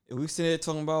 if we sit here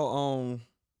talking about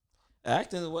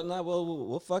acting and whatnot,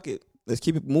 well, fuck it. Let's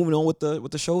keep it moving on with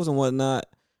the shows and whatnot.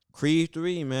 Creed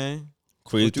 3, man.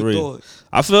 Creed 3.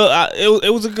 I feel it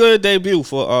was a good debut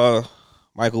for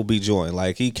Michael B. Jordan.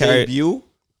 Like he carried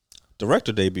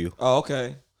director debut. Oh,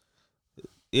 okay.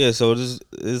 Yeah, so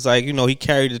it's like, you know, he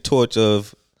carried the torch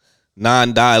of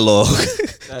non-dialogue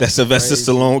that Sylvester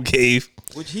Stallone gave.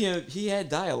 Which he had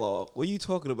dialogue. What are you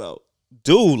talking about?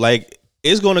 Dude, like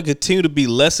it's going to continue to be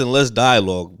less and less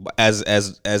dialogue as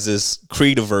this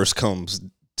Creediverse comes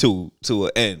to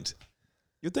an end.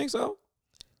 You think so?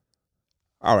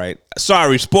 All right.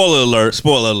 Sorry, spoiler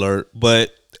alert,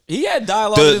 but he had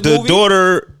dialogue in this movie.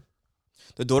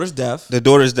 The daughter's deaf. The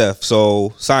daughter's deaf,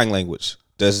 so sign language.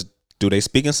 Do they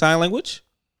speak in sign language?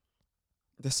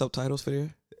 There's subtitles for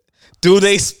there? Do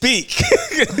they speak?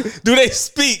 Do they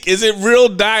speak? Is it real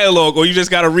dialogue or you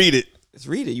just got to read it? It's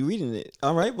read it. You reading it.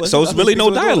 All right. But so it's really no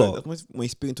dialogue. When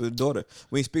he's speaking to his daughter.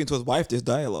 When he's speaking to his wife, there's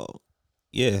dialogue.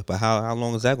 Yeah, but how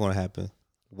long is that going to happen?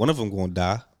 One of them going to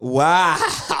die. Wow.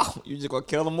 You just going to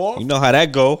kill them all? You know how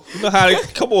that go. You know how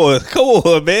that, come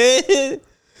on, man.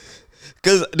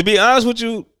 Because to be honest with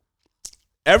you,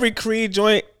 every Creed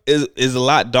joint is a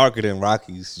lot darker than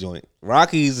Rocky's joint.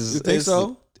 Rocky's is. You think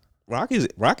so?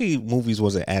 Rocky movies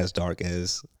wasn't as dark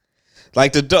as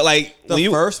the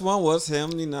first one was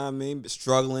him. You know what I mean?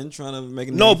 Struggling, trying to make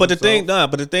it. But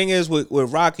the thing is with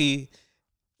Rocky,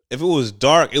 if it was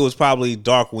dark, it was probably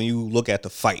dark when you look at the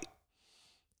fight.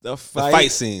 The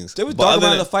fight scenes. They was dark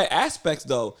around the fight aspects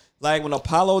though. Like when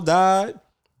Apollo died,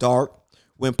 dark.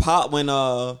 When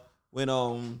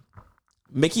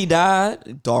Mickey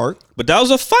died, dark. But that was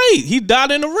a fight. He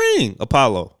died in the ring.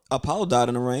 Apollo died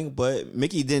in the ring, but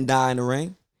Mickey didn't die in the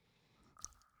ring.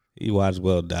 He might as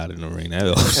well died in the ring.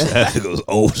 That was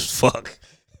old as fuck.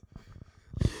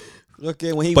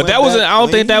 Okay, when he. But that wasn't. I don't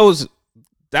think that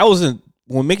wasn't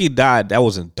when Mickey died. That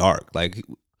wasn't dark. Like,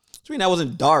 what you mean that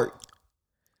wasn't dark?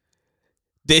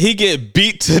 Did he get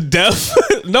beat to death?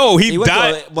 No, he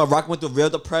died. But Rock went through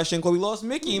real depression because we lost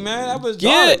Mickey, man. That was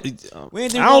dark.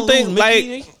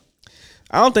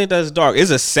 I don't think that's dark.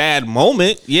 It's a sad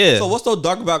moment. Yeah. So what's so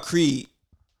dark about Creed?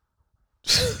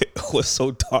 What's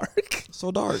so dark?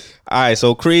 So dark. All right,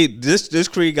 so Creed, this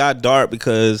Creed got dark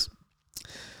because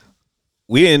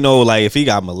we didn't know like if he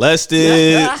got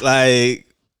molested, like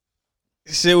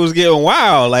shit was getting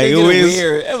wild. Like it was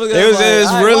weird. It was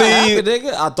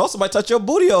really. I thought somebody touched your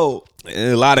booty hole.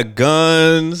 A lot of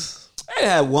guns. They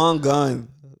had one gun.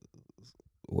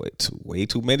 Way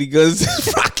too many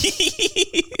guns. Rocky.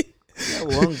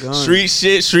 One gun. Street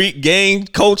shit, street gang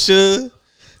culture.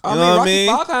 I mean, Rocky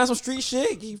found kind of some street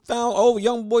shit. He found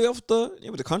young boy off it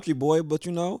was a country boy, but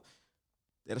they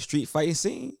had a street fighting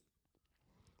scene.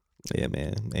 Yeah,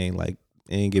 man.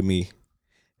 Ain't give me.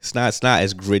 It's not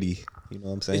as gritty. You know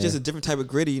what I'm saying? It's just a different type of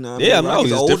gritty. You know what I mean?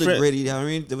 It's older different. Gritty. You know what I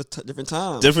mean? There was different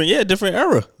times. Different era. Different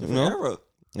era.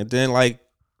 And then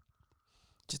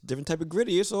just different type of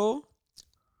gritty. It's all.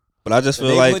 But I just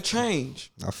feel like would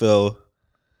change. I feel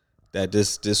that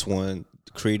this one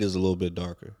Creed is a little bit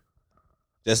darker.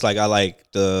 Just like I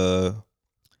like the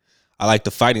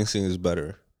fighting scenes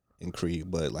better in Creed,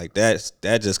 but like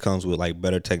that just comes with like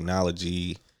better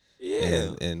technology.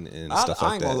 Yeah, and stuff like that.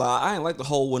 I ain't gonna lie. I ain't like the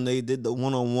whole when they did the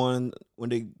 1-on-1 when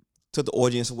they took the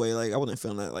audience away. Like I wasn't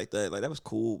feeling that like that. Like that was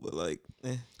cool, but like,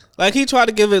 like he tried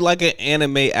to give it like an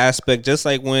anime aspect, just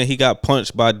like when he got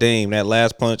punched by Dame that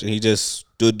last punch, and he just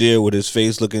stood there with his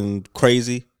face looking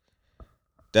crazy.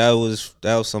 That was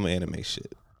some anime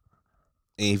shit.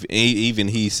 Even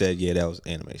he said, yeah, that was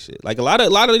anime shit. Like a lot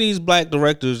of these black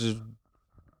directors is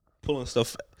pulling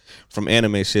stuff from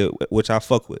anime shit, which I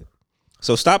fuck with.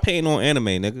 So stop hating on anime,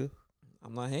 nigga.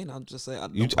 I'm not hating. I'm just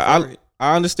saying I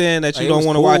understand that you don't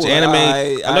want to watch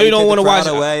anime. I know you don't want to watch.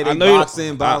 I know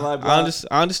boxing,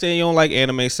 I understand you don't like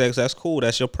anime sex. That's cool.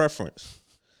 That's your preference.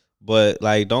 But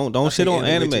like, don't shit on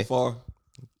anime.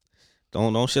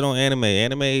 Don't shit on anime.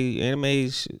 Anime.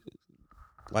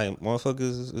 Like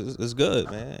motherfuckers is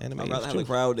good, man. Anime. I'd rather have the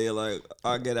crowd there. Like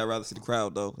I get. I'd rather see the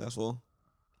crowd though. That's all.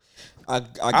 I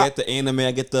get the anime.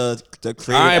 I get the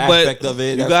creative aspect of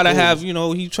it. You gotta have,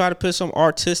 he try to put some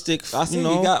artistic. I see he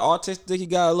got artistic. He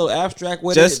got a little abstract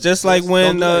with it. Just like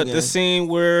when the scene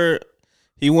where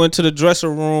he went to the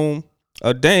dressing room.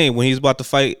 Dame when he's about to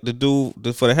fight the dude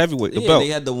for the heavyweight, the belt. They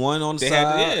had the one on the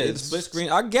side, the split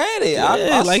screen. I get it.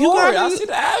 I see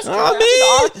the abstract.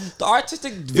 I see the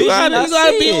artistic vision. You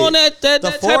gotta be on that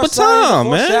type of time,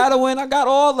 man. Foreshadowing, I got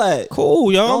all that.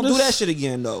 Cool, y'all. Don't do that shit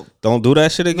again, though. Don't do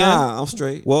that shit again. Nah, I'm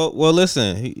straight. Well,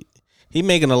 listen. He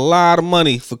making a lot of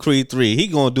money for Creed 3. He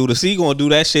gonna do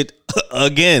that shit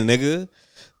again, nigga.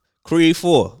 Creed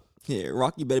 4. Yeah,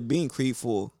 Rocky better be in Creed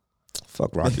 4.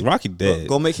 Fuck Rocky. Rocky dead.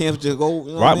 Go make him just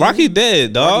go. Rocky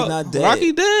dead, dog. Rocky's not dead.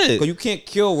 Rocky dead. Because you can't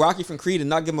kill Rocky from Creed and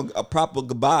not give him a proper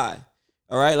goodbye.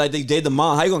 All right, like they did the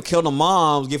mom. How you gonna kill the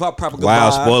moms? Give her a proper goodbye. Wow,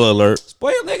 spoiler alert.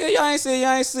 Spoiler, nigga. Y'all ain't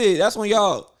see it. That's when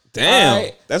y'all. Damn.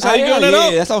 Right? That's how you doing it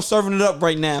up. That's how I'm serving it up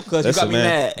right now. Because you got me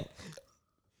mad.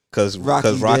 Because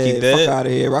Rocky dead. Fuck out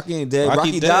of here. Rocky ain't dead.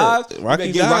 Rocky died.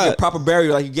 Rocky give Rocky a proper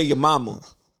burial like you gave your mama.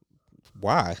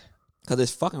 Why? Because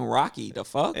it's fucking Rocky. The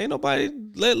fuck? Ain't nobody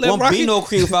let won't Rocky. Be no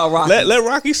Creed without Rocky. Let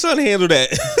Rocky's son handle that.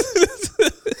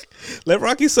 Let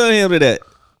Rocky's son handle that.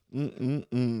 You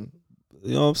know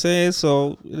what I'm saying?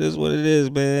 So it is what it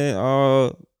is,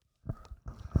 man.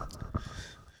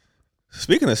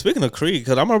 Speaking of Creed,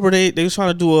 because I remember they was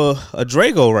trying to do a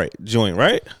Drago joint,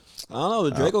 right? I don't know.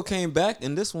 The Drago came back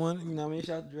in this one. You know what I mean?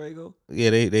 Shout out to Drago.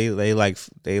 Yeah,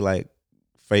 they like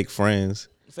fake friends.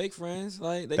 Fake friends,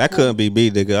 like they that cool. Couldn't be me,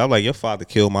 nigga. I'm like, your father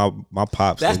killed my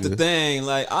pops. That's nigga. The thing.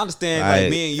 Like I understand, like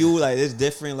me and you, like it's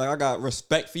different. Like I got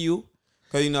respect for you,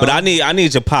 cause But I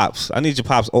need your pops. I need your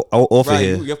pops off of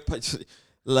here. We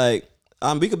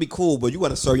could be cool, but you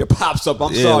gotta serve your pops up.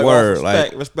 I'm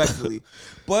sorry, respectfully.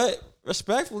 But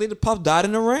respectfully, the pops died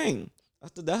in the ring.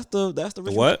 That's the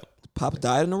ritual. What? The pops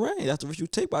died in the ring. That's the ritual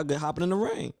take by hopping in the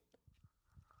ring.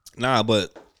 Nah,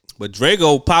 but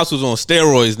Drago pops was on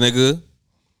steroids, nigga.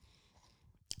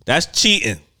 That's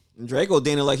cheating. Draco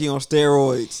dancing like he on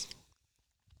steroids.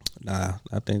 Nah,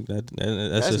 I think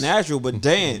that's just natural. But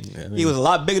damn, he was a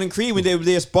lot bigger than Creed when they were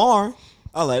there sparring.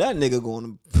 I like that nigga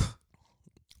going to.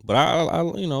 But I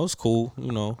it's cool.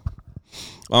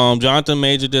 Jonathan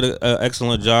Major did an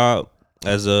excellent job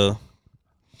as a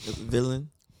villain.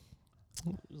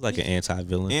 Like an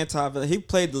anti-villain. Anti-villain. He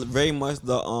played very much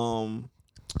the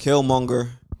Killmonger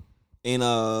in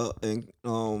what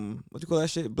you call that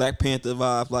shit? Black Panther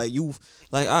vibe. Like you,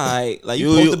 like all right, like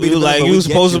you supposed to be the like you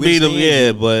supposed to be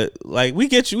the but like we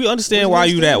get you. We understand why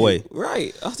you that way.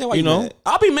 Right. I understand why you mad.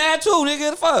 I'll be mad too,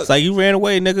 nigga. The fuck. It's like you ran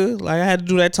away, nigga. Like I had to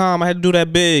do that time. I had to do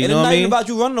that big. You know what I mean? It's not even about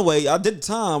you running away. I did the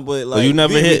time, but like you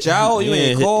never hit out. You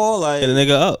ain't call like hit a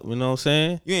nigga up. You know what I'm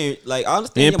saying? You ain't like I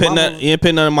understand. You ain't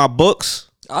put none of my books.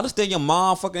 I understand your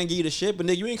mom fucking give you the shit, but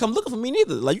nigga, you ain't come looking for me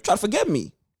neither. Like you try to forget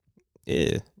me.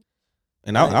 Yeah.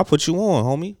 And I'll put you on,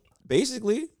 homie.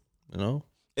 Basically.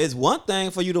 It's one thing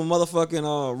for you to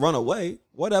motherfucking run away.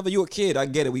 Whatever, you a kid. I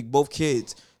get it. We both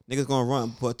kids. Niggas gonna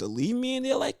run. But to leave me in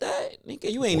there like that,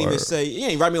 nigga, you ain't even say, you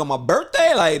ain't write me on my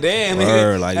birthday. Like, damn,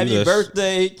 nigga. Like, happy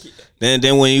birthday.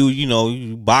 Then when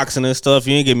you boxing and stuff,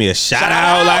 you ain't give me a shout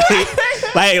out. Like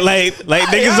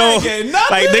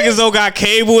niggas don't got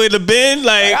cable in the bin.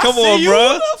 Like come on, bro.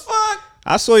 What the fuck?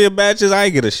 I saw your matches. I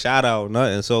ain't get a shout out,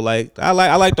 nothing. So like, I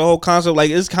like the whole concept. Like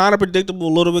it's kind of predictable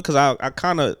a little bit because I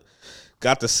kind of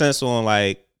got the sense on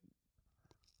like,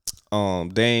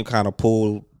 Dame kind of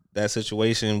pulled that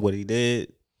situation what he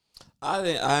did.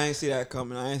 I ain't see that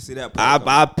coming. I ain't see that.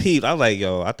 I peeped. I was like,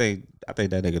 yo, I think that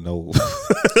nigga know.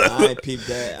 I ain't peeped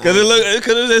that because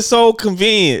it's so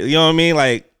convenient. You know what I mean?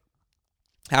 Like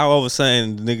how all of a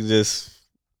sudden the nigga just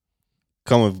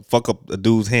come and fuck up a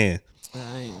dude's hand.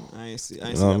 I ain't see. You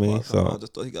know what I mean? So I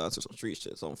just thought he got into some street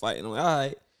shit, some fighting. I'm like, all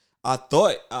right. I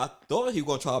thought he was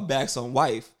gonna try to bag some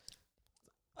wife.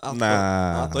 I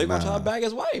thought he was gonna try to bag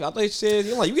his wife. I thought he said,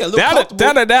 you get a little comfortable.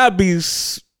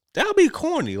 That'd be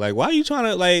corny. Like, why are you trying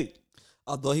to like?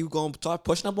 I thought he was gonna start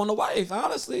pushing up on the wife.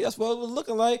 Honestly, that's what it was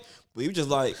looking like. But he was just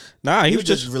like, he was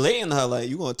just relating to her. Like,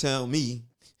 you gonna tell me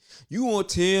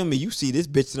you see this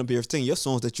bitch in up here singing your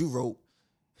songs that you wrote,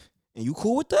 and you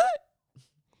cool with that?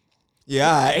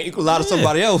 Yeah, I ain't gonna lie to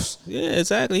somebody else. Yeah,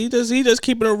 exactly. He just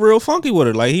keeping it real funky with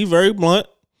her. Like he very blunt.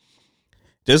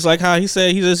 Just like how he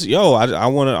said, I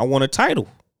want a title.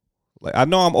 Like I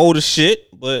know I'm old as shit,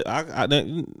 but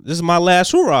this is my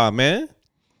last hurrah, man.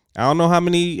 I don't know how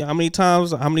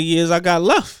many years I got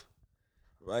left.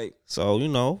 Right. So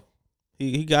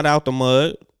he got out the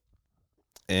mud,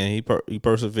 and he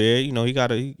persevered. He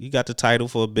got the title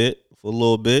for a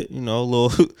little bit.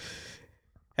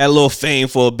 Had a little fame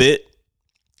for a bit.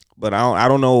 But I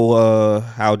don't know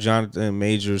how Jonathan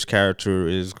Major's character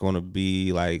is going to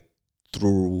be like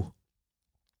through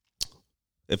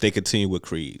if they continue with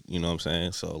Creed. You know what I'm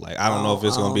saying? So like I don't know if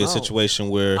it's going to be a situation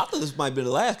where I thought this might be the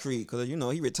last Creed because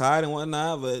he retired and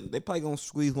whatnot, but they probably going to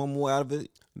squeeze one more out of it.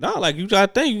 No, like you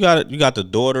got the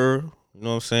daughter. You know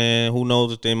what I'm saying? Who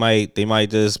knows if they might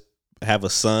just have a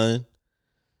son.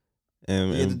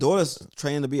 And the daughter's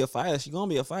trained to be a fighter. She's gonna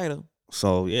be a fighter.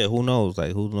 So yeah, who knows?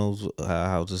 Like who knows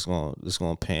how this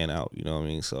gonna pan out? You know what I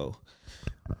mean? So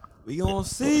we gonna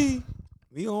see.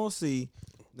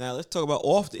 Now let's talk about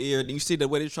off the air. You see the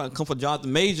way they're trying to come for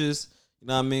Jonathan Majors. You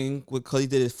know what I mean? Because he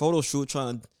did his photo shoot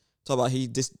trying to talk about he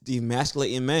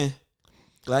demasculating man,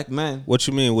 black man. What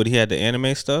you mean? What he had the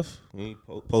anime stuff? He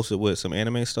posted with some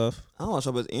anime stuff. I don't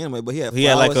know if it's anime, but he had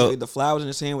flowers, the flowers in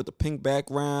his hand with the pink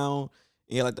background.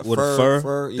 He had like the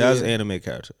fur. That was an anime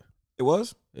character. It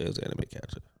was? It was an anime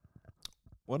character.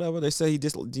 Whatever. They say he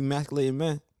just demasculated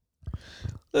man.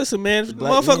 Listen, man, if the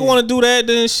motherfucker want to do that,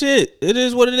 then shit. It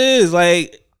is what it is.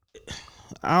 Like,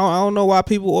 I don't know why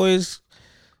people always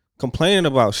complaining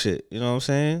about shit. You know what I'm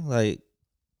saying? Like,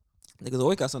 niggas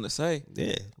always got something to say.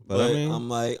 Yeah. But I mean, I'm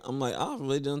like, I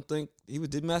really didn't think he was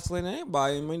demasculating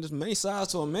anybody. I mean, there's many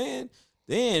sides to a man.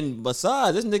 Then,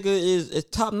 besides, this nigga is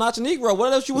top notch Negro.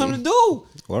 What else you want him to do?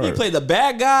 Word. He played the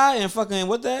bad guy and fucking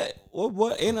Avengers,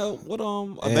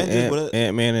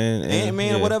 Ant-Man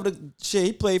and or whatever the shit.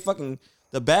 He played fucking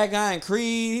the bad guy in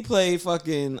Creed. He played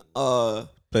fucking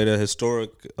played a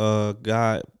historic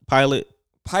guy pilot.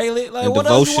 Like what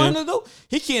else you want him to do?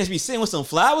 He can't be sitting with some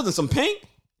flowers and some pink.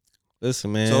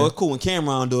 Listen, man. So it's cool when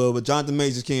Cameron do it, but Jonathan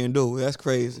Majors can't do it. That's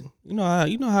crazy. You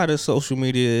know how the social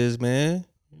media is, man.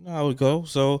 You know how it go.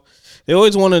 So they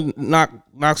always want to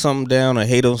knock something down or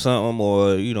hate on something,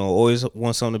 or always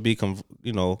want something to be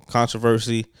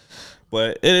controversy.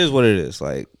 But it is what it is.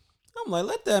 Like I'm like,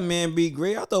 let that man be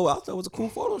great. I thought it was a cool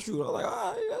photo shoot. I was like,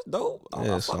 all right, that's dope.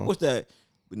 I fuck with that.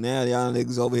 But now y'all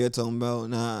niggas over here talking about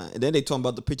nah. And then they talking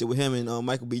about the picture with him and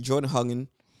Michael B. Jordan hugging.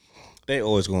 They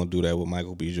always gonna do that with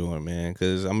Michael B. Jordan, man.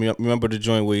 Because I mean, remember the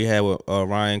joint where he had with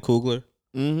Ryan Coogler,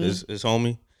 his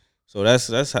homie. So that's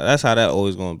how that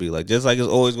always gonna be. Like just like it's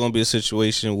always gonna be a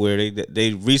situation where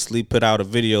they recently put out a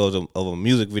video of a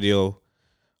music video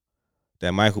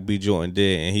that Michael B. Jordan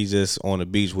did, and he's just on the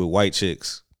beach with white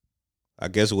chicks. I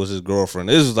guess it was his girlfriend.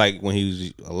 This is like when he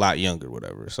was a lot younger,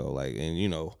 whatever. So like, and you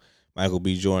know, Michael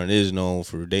B. Jordan is known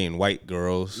for dating white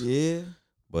girls. Yeah,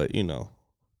 but you know.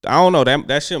 I don't know.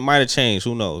 That shit might have changed.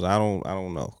 Who knows? I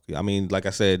don't know. I mean, like I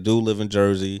said, dude live in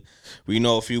Jersey. We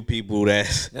know a few people that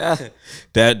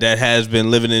has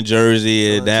been living in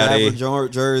Jersey and now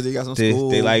Jersey got some school.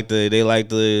 They like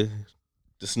the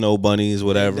snow bunnies,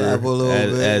 whatever. Dabble a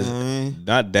little bit,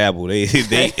 not dabble. They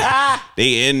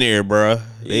in there, bro.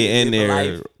 They in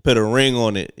there. Put a ring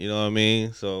on it. You know what I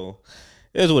mean? So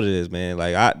it's what it is, man.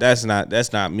 Like that's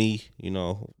not me. You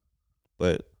know,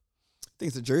 but I think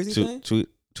it's a Jersey thing.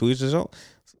 To each his own.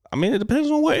 I mean, it depends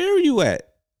on what area you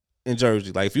at in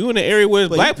Jersey. Like, if you in an area where there's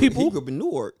black people. He grew up in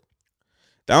Newark.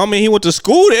 That don't mean he went to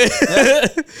school there.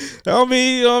 That don't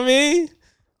mean, you know what I mean?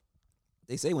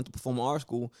 They say he went to performing arts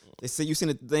school. They say you seen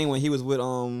the thing when he was with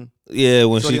yeah,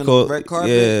 when she called the red carpet.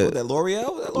 Yeah, with that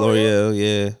L'Oreal. L'Oreal,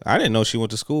 yeah. I didn't know she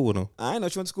went to school with him. I didn't know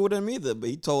she went to school with him either. But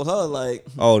he told her like,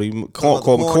 oh, you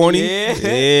called me corny?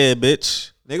 Yeah,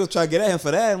 bitch. They gonna try to get at him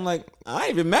for that. I'm like, I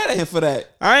ain't even mad at him for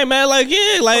that. I ain't mad. Like,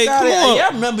 yeah, like, come on. Yeah, I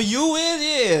remember you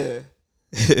yeah.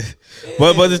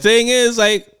 But the thing is,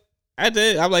 like,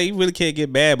 I'm like, you really can't get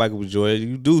mad, Michael B. Jordan.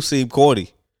 You do seem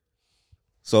corny.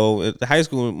 So at the high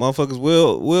school, motherfuckers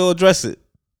will address it.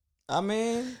 I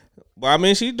mean, but I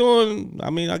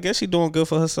mean, I guess she's doing good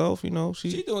for herself. You know,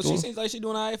 she seems like she's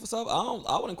doing all right for herself.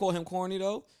 I wouldn't call him corny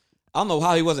though. I don't know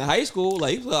how he was in high school.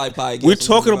 Like, he was probably. We're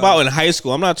talking about in high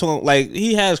school. I'm not talking like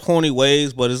he has corny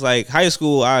ways, but it's like high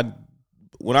school.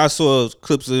 When I saw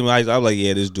clips of him, I was like,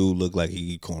 yeah, this dude looked like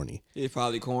he corny. He's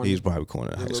probably corny. He's probably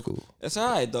corny in high school. That's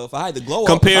all right though. If I had to glow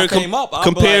up, if I came up,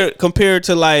 compared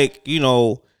to like, you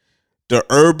know, the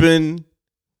urban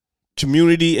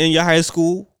community in your high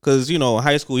school, because you know, in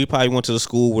high school you probably went to the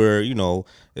school where you know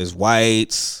it's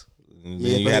whites. And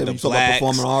then you had the blacks,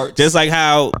 performing arts. Just like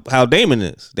how Damon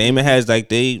is. Damon has like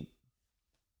they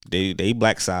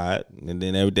black side, and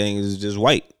then everything is just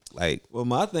white. Like, well,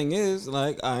 my thing is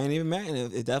like I ain't even mad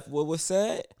if that's what was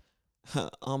said.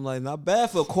 I'm like, not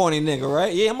bad for a corny nigga,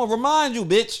 right? Yeah, I'm gonna remind you,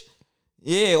 bitch.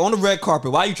 Yeah, on the red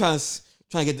carpet. Why you trying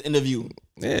to get the interview?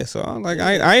 Yeah, so I'm like,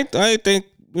 I think,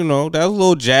 you know, that was a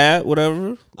little jab,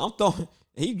 whatever. I'm throwing.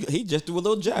 He just threw a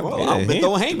little jab. Well, I've been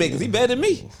throwing haymakers. He better than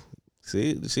me.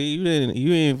 See, you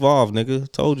ain't involved, nigga.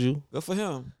 Told you. Good for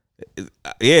him.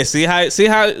 Yeah,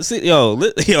 yo,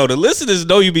 the listeners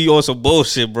know you be on some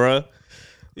bullshit, bro.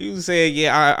 You saying,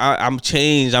 yeah, I'm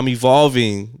changed, I'm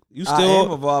evolving. You still? I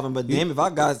am evolving, but damn, if I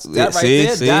got that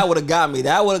there, that would have got me.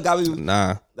 That would have got me.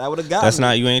 Nah, that would have got me. That's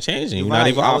not. You ain't changing. You're not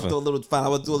evolving. I would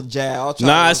do a little jab.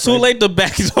 Nah, it's too late to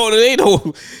back it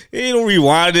on. Ain't no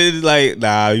rewind it. Like,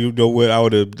 nah, you know what? I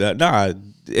would have. Nah,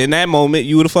 in that moment,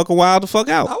 you would have fucking wild the fuck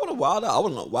out. I would have wild out. I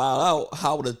wouldn't have wild out.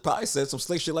 I would have probably said some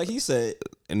slick shit like he said.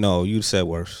 No, you said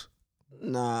worse.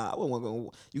 Nah, I wouldn't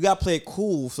want to. You gotta play it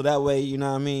cool so that way, you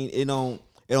know what I mean. It don't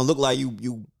look like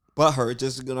you butthurt.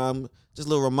 Just just a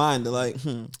little reminder, like.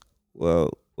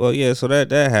 Well, yeah. So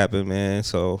that happened, man.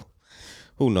 So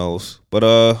who knows? But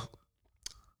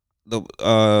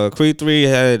the Creed 3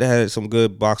 had some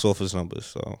good box office numbers.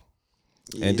 So.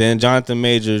 Yeah. And then Jonathan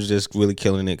Majors just really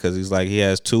killing it because he's like he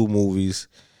has 2 movies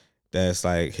that's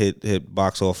like hit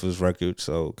box office records.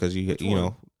 So because you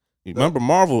know you remember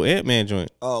Marvel Ant-Man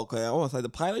joint. Oh, okay. I want to say the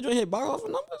pilot joint hit box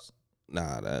office numbers.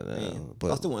 Nah,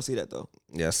 but I still want to see that though.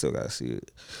 Yeah, I still gotta see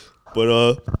it.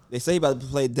 But they say he about to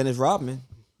play Dennis Rodman.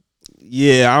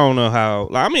 Yeah, I don't know how.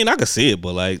 Like, I mean, I could see it,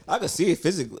 but like I could see it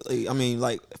physically. I mean,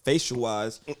 like facial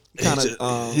wise,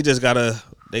 he just gotta.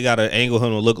 They gotta angle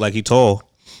him to look like he tall.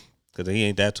 Cause he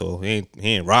ain't that tall. He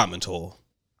ain't Rodman tall.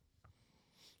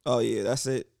 Oh yeah, that's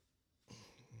it.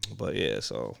 But yeah,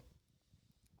 so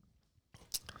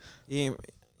he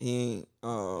ain't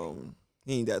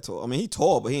that tall. I mean, he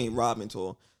tall, but he ain't Rodman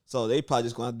tall. So they probably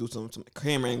just gonna have to do some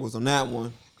camera angles on that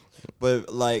one.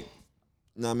 But like,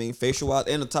 you know what I mean, facial wise,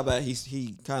 and on top of that,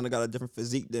 he kind of got a different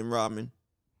physique than Rodman.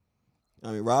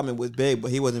 I mean, Rodman was big,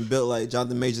 but he wasn't built like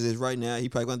Jonathan Majors is right now. He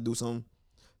probably gonna do some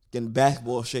getting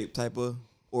basketball shape type of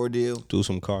ordeal. Do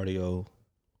some cardio.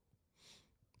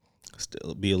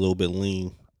 Still be a little bit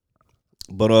lean.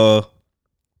 But all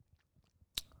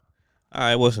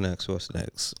right, what's next?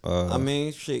 I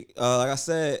mean, shit. Like I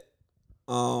said,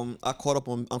 I'm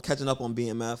catching up on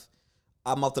BMF.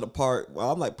 I'm up to the part.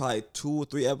 Well, I'm like probably 2 or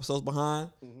 3 episodes behind,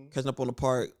 catching up on the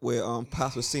part where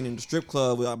Pops was seen in the strip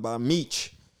club by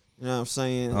Meech. You know what I'm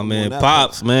saying? Oh man,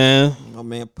 Pops, man. Oh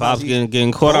man, Pops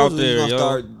getting caught out there,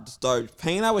 yo. Start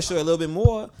paying out with shit a little bit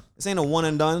more. This ain't a one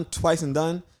and done, twice and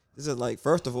done. This is like,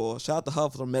 first of all, shout out to her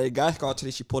for the Madagascar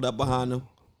today. She pulled up behind him.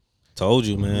 Told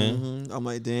you, man. Mm-hmm. I'm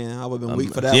like, damn, I would have been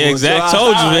weak for that. Yeah, exactly.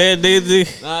 Told you, man.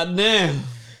 Nah, damn.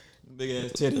 Big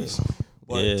ass titties.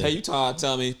 But tell you trying to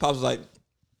tell me, Pops was like,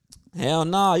 hell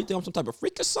nah, you think I'm some type of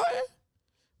freak or something?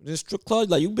 This strip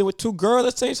club, like you been with 2 girls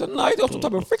that same something. Nah, you think I'm some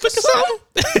type of freak or something?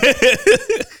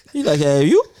 He like, hey,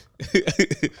 you?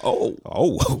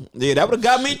 Oh. Yeah, that would have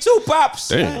got me too, Pops.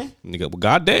 Damn. Nigga, well,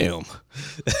 goddamn.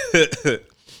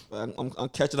 I'm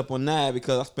catching up on that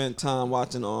because I spent time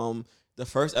watching the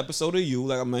first episode of You,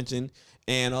 like I mentioned,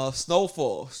 and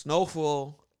Snowfall.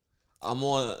 I'm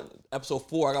on episode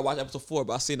 4. I gotta watch episode 4,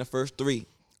 but I seen the first 3.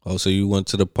 Oh, so you went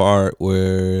to the part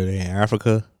where they're in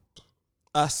Africa?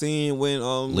 I seen when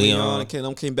Leon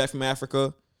came back from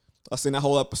Africa. I seen that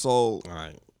whole episode. All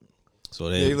right. So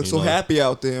they look so happy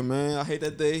out there, man. I hate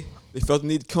that they felt the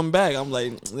need to come back. I'm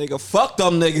like, nigga, fuck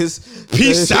them niggas.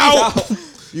 Peace out.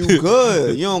 You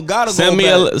good. You don't gotta send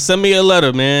me a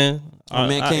letter, man. My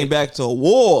man came back to a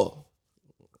war.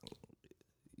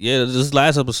 Yeah, this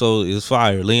last episode is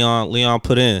fire. Leon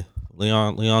put in.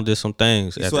 Leon did some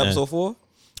things. You saw episode 4?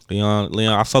 Leon,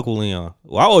 I fuck with Leon.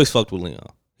 Well, I always fucked with Leon.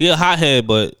 He a hothead,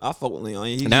 but I fuck with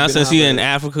Leon. Now since he been in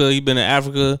Africa,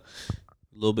 a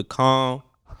little bit calm.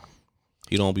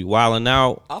 He don't be wilding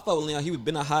out. I fuck with Leon. He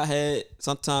been a hothead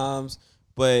sometimes,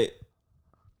 but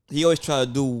he always try to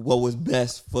do what was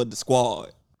best for the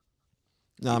squad.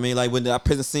 You know what I mean? Like when that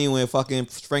prison scene when fucking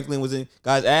Franklin was in,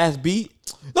 got his ass beat.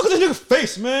 Look at this nigga's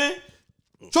face, man.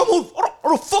 Show me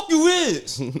who the fuck you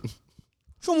is.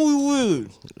 Show me who you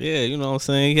is. Yeah, you know what I'm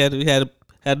saying? He had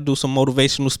to do some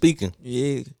motivational speaking.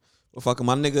 Yeah. But fucking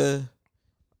my nigga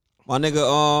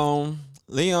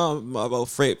Leon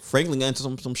Franklin got into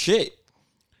some shit.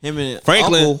 Him and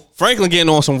Franklin getting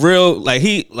on some real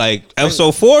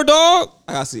episode 4, dog.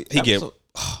 I gotta see. He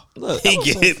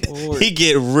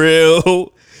get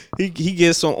real. He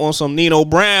gets on some Nino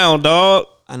Brown, dog.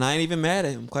 And I ain't even mad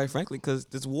at him, quite frankly, because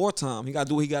it's wartime. He gotta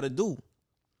do what he gotta do.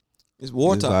 It's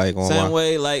wartime. Same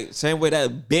way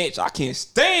that bitch. I can't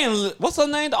stand. What's her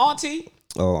name? The auntie.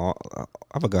 Oh,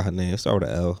 I forgot her name. Start with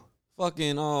an L.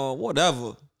 Fucking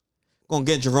whatever. Gonna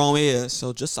get Jerome here.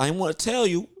 So just I didn't want to tell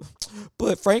you,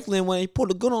 but Franklin, when he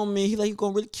pulled a gun on me, he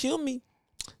gonna really kill me. He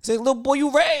said, "Little boy,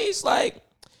 you raised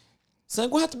something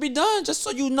gonna have to be done just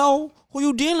so you know who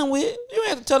you dealing with. You ain't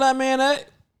have to tell that man that.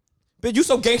 Bitch, you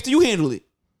so gangster, you handle it."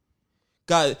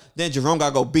 God, then Jerome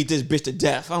gotta go beat this bitch to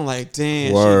death. I'm like,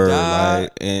 damn, word, she died.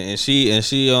 And she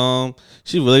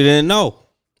really didn't know.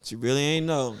 She really ain't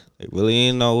know. They really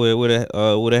ain't know where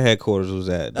the headquarters was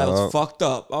at. That dog. was fucked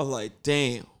up. I was like,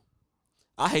 damn.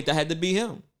 I hate that had to be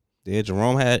him. Yeah,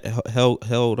 Jerome had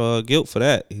held guilt for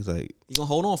that. He's like, he gonna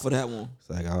hold on for that one. It's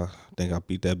like, I think I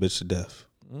beat that bitch to death.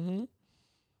 Mm-hmm.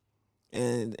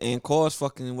 And cause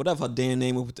fucking whatever her damn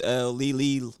name with the L,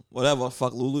 Lee, whatever,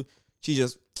 fuck Lulu. She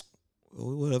just,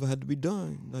 whatever had to be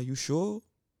done. Now you sure?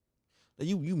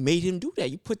 You made him do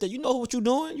that. You put that. You know what you're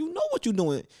doing. You know what you're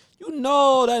doing. You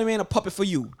know that man a puppet for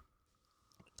you.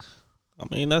 I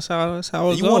mean, that's how it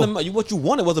goes. What you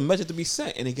wanted was a message to be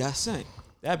sent, and it got sent.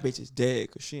 That bitch is dead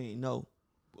because she ain't know.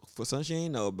 For something she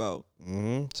ain't know about.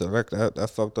 Mm-hmm. So that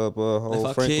fucked up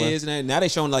whole Franklin. Kids and now they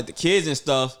showing like the kids and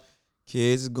stuff.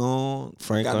 Kids is gone.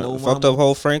 Franklin fucked up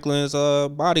whole Franklin's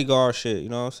bodyguard shit. You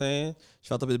know what I'm saying?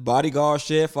 Fucked up his bodyguard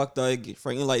shit. Fucked up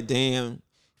Franklin. Like damn,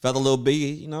 felt a little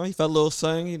big. You know, he felt a little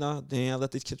something. You know, damn, I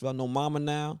let these kids without no mama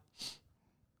now.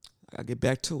 I gotta get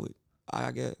back to it.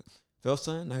 Felt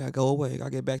something. I gotta go away. I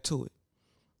gotta get back to it.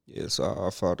 Yeah, so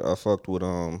I fucked with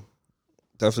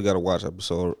definitely gotta watch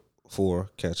episode 4,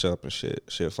 catch up and shit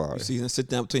fire. You see him sit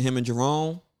down between him and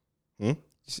Jerome? You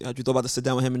see how you thought about to sit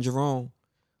down with him and Jerome?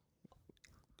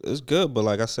 It's good, but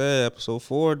like I said, episode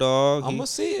 4, dog. I'm gonna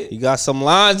see it. He got some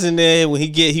lines in there when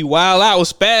he wild out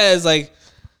with Spaz. Like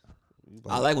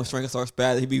I like when Franklin starts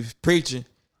Spaz. He be preaching.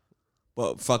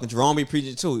 But fucking Jerome be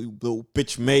preaching too. You little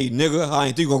bitch made nigga. I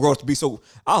ain't think you gonna grow up to be so.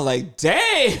 I was like,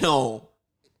 damn. You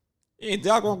ain't think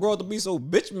I gonna grow up to be so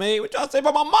bitch made. What y'all say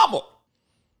about my mama?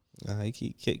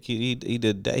 He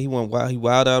did that. He went wild. He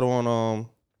wild out on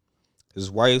his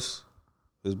wife's,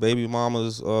 his baby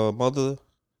mama's mother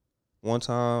one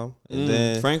time, and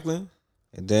then Franklin,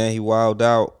 and then he wild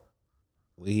out.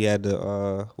 He had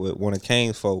to with one of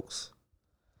Kane's folks.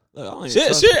 Look,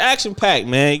 shit action packed,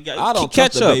 man. I don't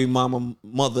catch the baby mama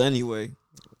mother anyway.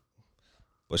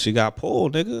 But she got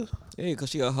pulled, nigga. Yeah, cause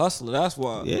she a hustler. That's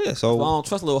why. Yeah, so I don't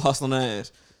trust a little hustling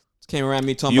ass. Came around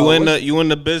me talking you in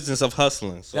the business of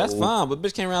hustling. So. That's fine, but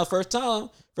bitch came around first time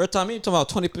me talking about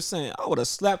 20%. I would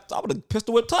have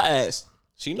pistol whipped her ass.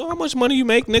 She know how much money you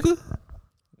make, nigga.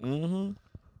 Mm-hmm.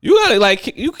 You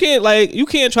gotta you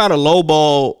can't try to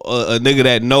lowball a nigga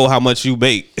that know how much you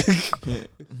make. Yeah,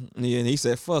 and he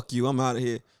said, "Fuck you, I'm out of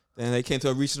here." And they came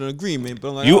to reaching an agreement. But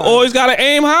I'm like, you right. always gotta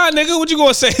aim high, nigga. What you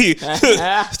gonna say? You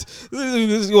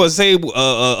gonna say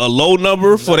a low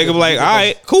number before they can be like, all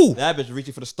right, cool. That bitch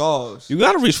reaching for the stars. You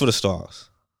gotta reach for the stars.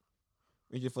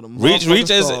 Reaching for the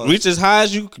reach as high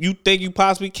as you think you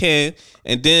possibly can,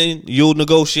 and then you'll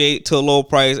negotiate to a low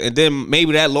price, and then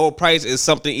maybe that lower price is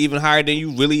something even higher than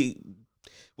you really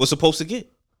was supposed to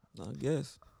get. I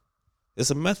guess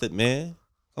it's a method, man.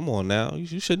 Come on now,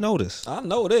 you should know this. I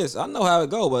know this. I know how it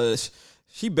go, but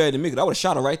she better than me. 'Cause I would have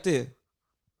shot her right there.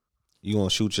 You gonna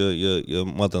shoot your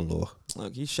mother-in-law?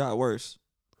 Look, he shot worse.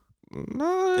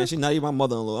 Nah, and she not even my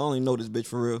mother-in-law. I don't even know this bitch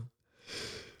for real.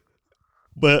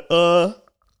 But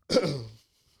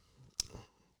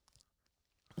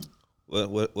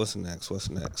what's next?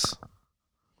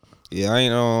 Yeah,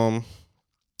 I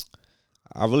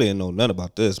really didn't know nothing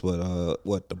about this, but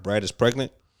what, the brat is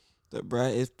pregnant? The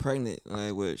brat is pregnant.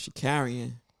 Like, what she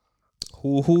carrying?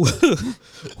 Who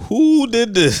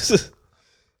did this?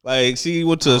 Like, she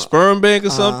went to a sperm bank or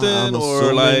something,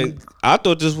 or like, I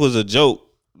thought this was a joke.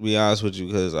 To be honest with you,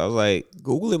 because I was like,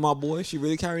 Google it, my boy. She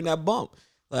really carrying that bump.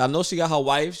 Like, I know she got her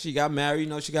wife. She got married. You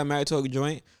know, she got married to a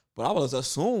joint. But I was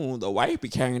assuming the wife be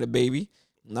carrying the baby,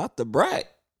 not the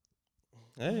brat.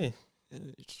 Hey,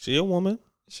 she a woman.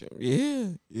 Yeah.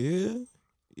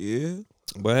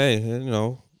 But hey, you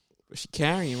know. But she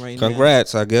carrying right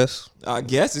Congrats, I guess. I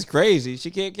guess it's crazy. She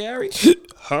can't carry?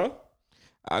 Huh?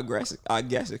 I guess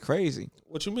it's crazy.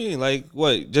 What you mean? Like,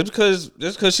 what? Just because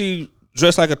she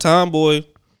dressed like a tomboy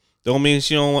don't mean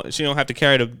she don't have to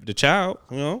carry the child,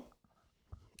 you know?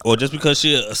 Or just because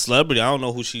she a celebrity, I don't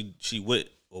know who she with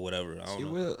or whatever. I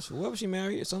don't know. Whoever she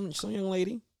married, some young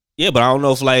lady. Yeah, but I don't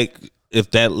know if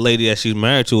that lady that she's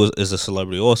married to is a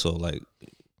celebrity also. Like,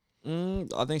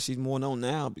 I think she's more known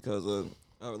now because of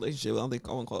our relationship. I wouldn't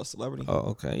call her a celebrity.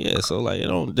 Oh, okay, yeah. So like,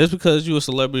 just because you a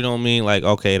celebrity don't mean like,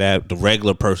 okay, that the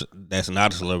regular person that's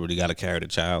not a celebrity got to carry the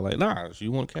child. Like, nah, if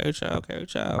you want to carry a child, carry a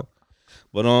child.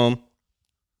 But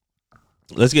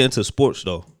let's get into sports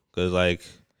though, because like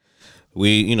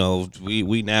we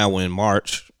now in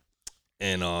March,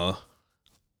 and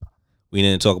we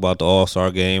didn't talk about the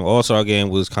All-Star game. All-Star game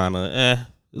was kind of it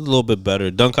was a little bit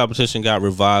better. Dunk competition got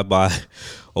revived by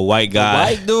a white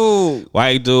guy.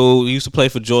 White dude. He used to play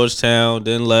for Georgetown,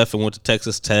 then left and went to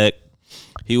Texas Tech.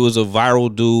 He was a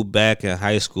viral dude back in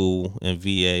high school and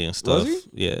VA and stuff. Was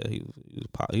he? Yeah,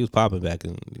 he was popping back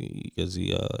because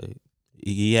he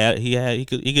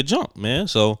could jump, man.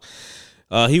 So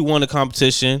he won the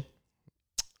competition.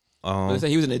 They say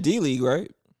he was in the D League, right?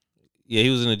 Yeah, he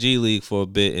was in the G League for a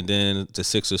bit, and then the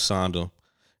Sixers signed him.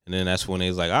 And then that's when they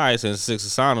was like, all right, since the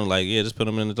Sixers signed him, like, yeah, just put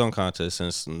him in the dunk contest,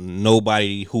 since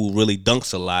nobody who really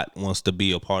dunks a lot wants to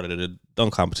be a part of the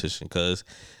dunk competition because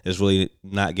it's really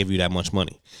not give you that much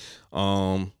money.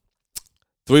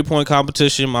 3-point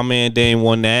competition, my man Dame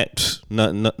won that.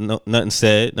 Nothing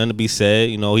said, nothing to be said.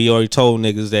 You know, he already told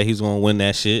niggas that he's gonna win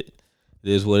that shit. It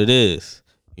is what it is,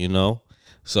 you know.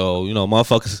 So, you know,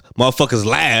 motherfuckers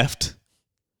laughed,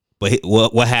 but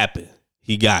what happened?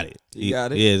 He got it. He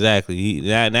got it. Yeah, exactly.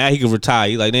 Now he can retire.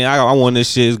 He's like, I won this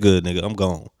shit. It's good, nigga. I'm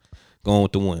going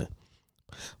with the win.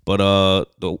 But I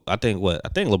think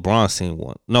LeBron's team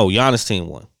won. No, Giannis' team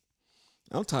won.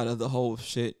 I'm tired of the whole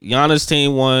shit. Giannis'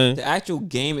 team won. The actual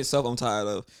game itself, I'm tired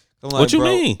of. I'm like, what you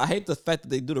mean? I hate the fact that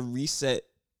they do the reset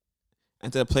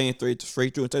instead of playing straight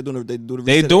through. Instead of they do the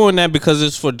reset. They doing that because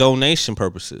it's for donation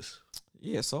purposes.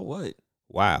 Yeah. So what?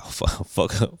 Wow.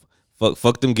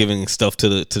 Fuck them giving stuff to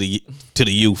the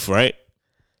youth, right?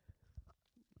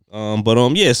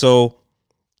 Yeah, so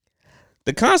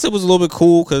the concept was a little bit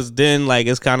cool because then like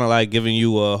it's kind of like giving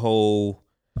you a whole,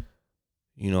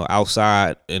 you know,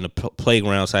 outside in the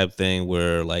playground type thing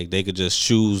where like they could just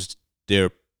choose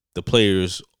the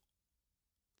players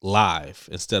live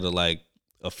instead of like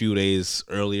a few days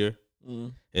earlier.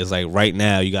 It's like right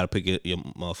now you got to pick your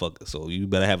motherfucker, so you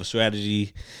better have a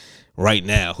strategy right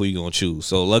now who you gonna choose.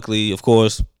 So luckily, of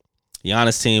course,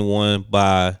 Giannis' team won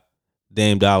by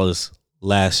Dame Dollar's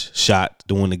last shot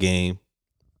to win the game,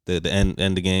 the end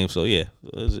the game. So yeah,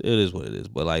 it is what it is.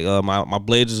 But like my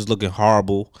Blazers is looking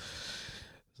horrible.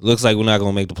 Looks like we're not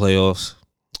gonna make the playoffs.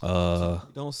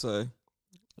 Don't say.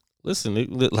 Listen,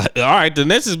 like, all right, the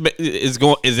Nets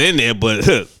is in there,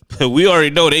 but we already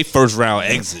know they first round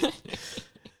exit.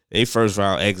 They first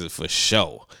round exit for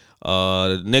sure.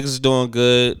 The Knicks is doing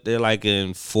good. They're like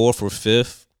in 4th or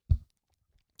 5th.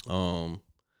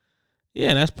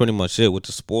 Yeah, that's pretty much it with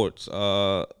the sports.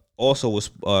 Also with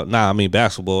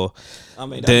basketball. I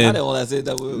mean, that's not all that's it.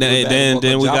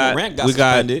 Then we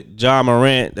got Ja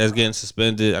Morant that's getting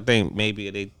suspended. I think maybe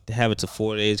they have it to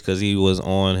 4 days because he was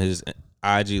on his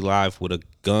IG Live with a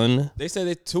gun. They said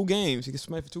it's 2 games. He gets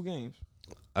suspended for 2 games.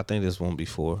 I think this won't be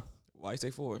 4. Why you say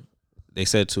 4? They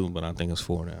said 2, but I think it's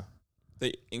 4 now.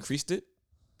 They increased it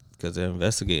because they're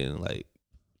investigating. Like,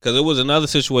 because it was another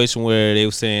situation where they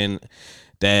were saying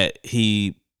that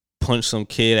he punched some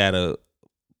kid at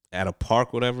a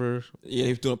park, whatever. Yeah, he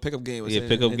was doing a pickup game.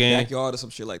 Pickup game, backyard or some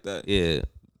shit like that. Yeah,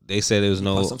 they said there was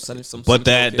no. But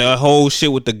the whole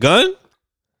shit with the gun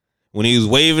when he was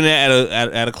waving it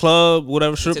at a club,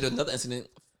 whatever. They said another incident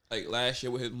like last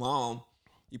year with his mom.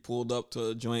 He pulled up to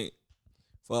a joint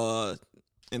and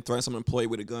threatened some employee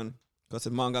with a gun because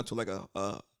his mom got to like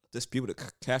a dispute with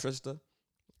a cash register.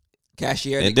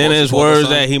 Cashier. And then his words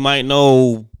that he might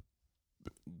know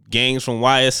gangs from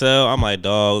YSL. I'm like,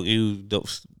 dog, you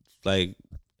don't like.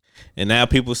 And now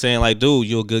people saying like, dude,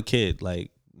 you're a good kid.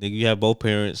 Like, nigga, you have both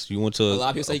parents. You went to a lot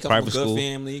of people say you come from a good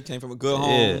family, came from a good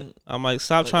home. Yeah. I'm like,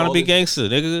 stop trying to be gangster,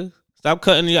 nigga. Stop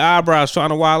cutting your eyebrows, trying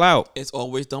to wild out. It's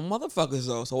always them motherfuckers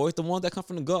though. It's always the ones that come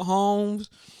from the good homes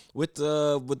with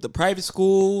the private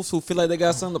schools who feel like they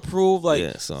got something to prove.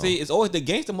 Like, see, it's always the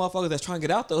gangster motherfuckers that's trying to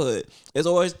get out the hood. It's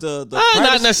always the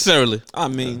not necessarily. I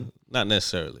mean, not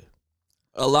necessarily.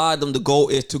 A lot of them, the goal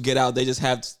is to get out. They just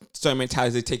have certain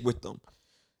mentalities they take with them.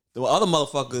 The other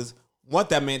motherfuckers want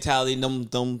that mentality,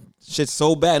 them shit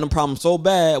so bad, them problems so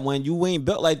bad. When you ain't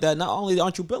built like that, not only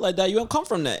aren't you built like that, you don't come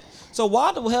from that. So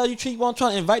why the hell you want to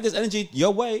try to invite this energy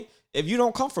your way if you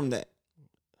don't come from that?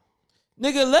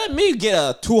 Nigga, let me get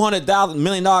a $200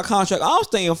 million contract. I'm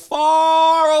staying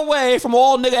far away from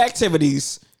all nigga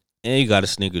activities. And you got a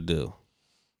sneaker deal.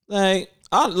 Like,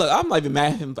 I'm not even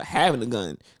mad at him for having a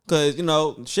gun. Because, you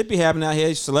know, shit be happening out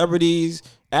here. Celebrities,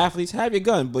 athletes, have your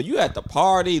gun. But you at the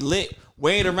party, lit,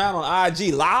 waiting around on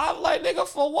IG Live? Like, nigga,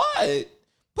 for what?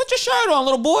 Put your shirt on,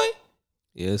 little boy.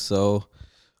 Yeah, so,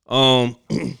 I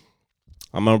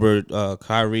remember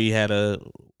Kyrie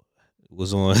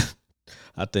was on,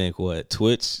 I think,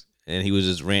 Twitch. And he was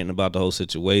just ranting about the whole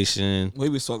situation. What he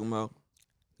was talking about?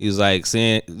 He was like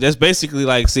saying, that's basically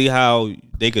like, see how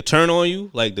they could turn on you?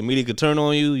 Like the media could turn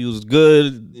on you. You was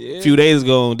good a few days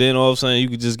ago, and then all of a sudden you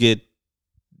could just get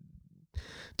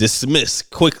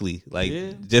dismissed quickly. Like,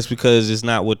 just because it's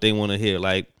not what they want to hear.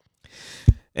 Like,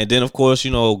 and then of course, you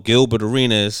know, Gilbert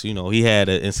Arenas, you know, he had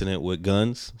an incident with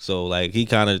guns. So like he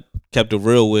kind of kept it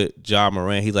real with Ja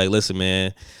Morant. He's like, listen,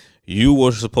 man, you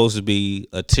were supposed to be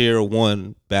a tier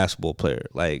 1 basketball player.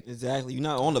 Like, exactly. You're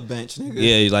not on the bench, nigga.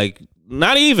 Yeah, like,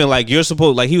 not even like he was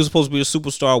supposed to be a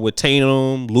superstar with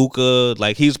Tatum, Luka.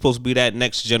 Like, he's supposed to be that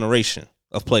next generation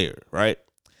of player, right?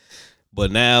 But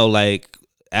now, like,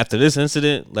 after this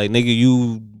incident, like, nigga,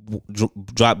 you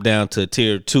drop down to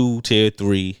tier 2, tier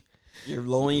 3. You're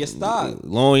lowering your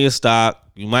stock.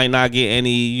 You might not get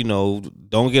any, you know,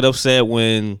 don't get upset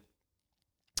when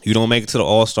you don't make it to the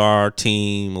All-Star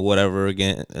team or whatever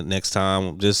again next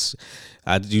time. You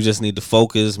just need to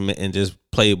focus and just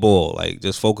play ball. Like,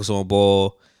 just focus on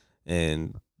ball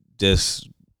and just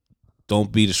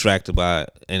don't be distracted by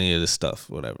any of this stuff,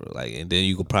 whatever. Like, and then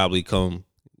you could probably come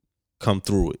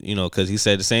through it, you know, because he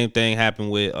said the same thing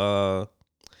happened with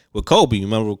Kobe. You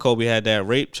remember when Kobe had that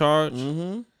rape charge?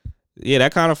 Mm-hmm. Yeah,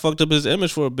 that kind of fucked up his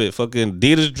image for a bit. Fucking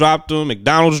Adidas dropped him,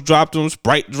 McDonald's dropped him,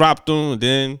 Sprite dropped him, and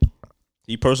then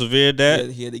he persevered that.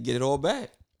 He had to get it all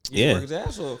back. He worked his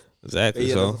ass off. Exactly. He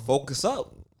had to focus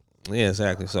up. Yeah,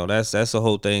 exactly. So that's the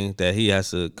whole thing that he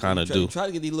has to kind of do. Try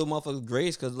to get these little motherfuckers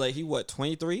grace because, like, he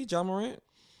 23, Ja Morant?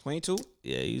 22?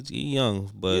 Yeah, he's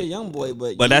young, but young boy,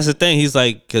 but that's the thing. He's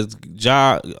like, because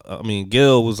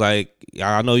Gil was like,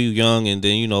 I know you young, and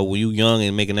then, you know, when you young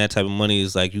and making that type of money,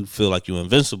 it's like you feel like you're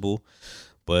invincible,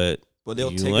 but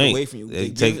they'll take it away from you. They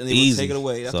take it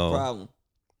away. That's the problem.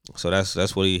 So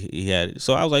that's what he had.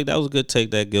 So I was like, that was a good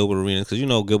take, that Gilbert Arenas, because, you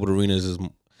know, Gilbert Arenas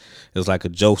is like a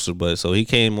jokester, but so he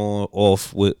came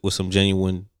off with some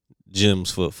genuine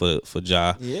gems for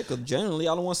Ja. Yeah, because generally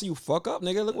I don't want to see you fuck up,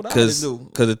 nigga. Look what I had to do.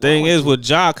 Because the thing is with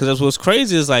Ja, because that's what's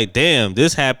crazy is like, damn,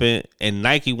 this happened, and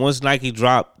once Nike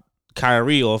dropped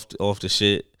Kyrie off the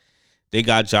shit, they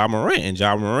got Ja Morant, and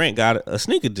Ja Morant got a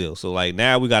sneaker deal. So like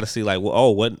now we got to see like, well,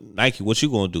 oh, what Nike? What you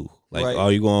gonna do? Like,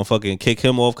 are you gonna fucking kick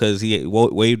him off because he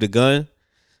waved a gun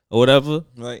or whatever?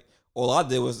 Right. all I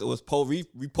did was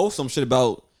repost some shit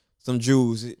about some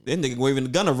Jews. Then nigga waving the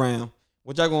gun around.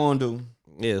 What y'all gonna do?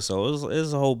 Yeah, so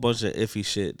it's a whole bunch of iffy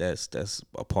shit that's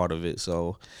a part of it.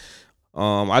 So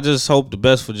I just hope the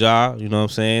best for Ja. You know what I'm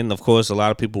saying? Of course, a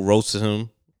lot of people roasted him,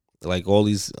 like all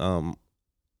these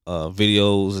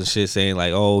videos and shit saying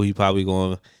like, oh, he probably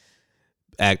gonna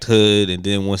act hood, and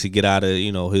then once he get out of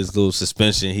his little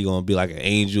suspension, he gonna be like an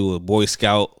angel, a Boy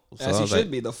Scout. So as he should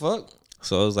be. The fuck.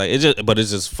 So it's like it's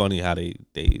just funny how they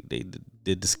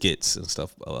did the skits and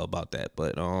stuff about that.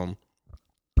 But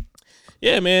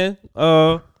yeah, man.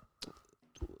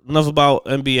 Enough about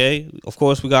NBA. Of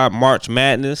course, we got March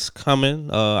Madness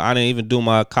coming. I didn't even do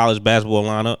my college basketball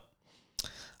lineup.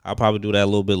 I'll probably do that a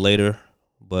little bit later,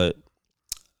 but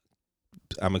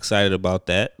I'm excited about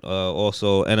that.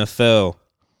 Also, NFL.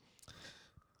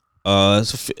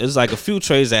 It's like a few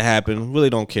trades that happen. Really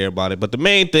don't care about it. But the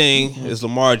main thing is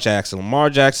Lamar Jackson.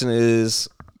 Lamar Jackson has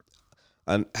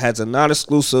a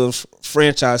non-exclusive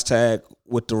franchise tag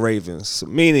with the Ravens,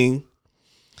 meaning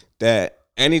that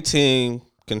any team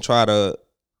can try to,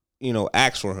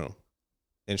 ask for him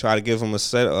and try to give him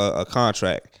a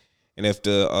contract. And if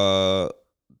the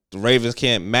Ravens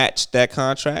can't match that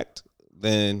contract,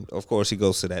 then of course he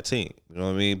goes to that team. You know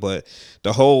what I mean? But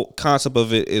the whole concept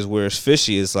of it is where it's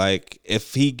fishy. Is like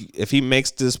if he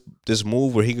makes this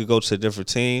move where he could go to a different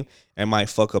team, it might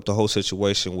fuck up the whole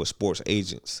situation with sports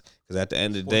agents. Because at the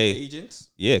end of the day, agents?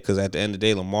 Yeah, because at the end of the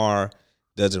day, Lamar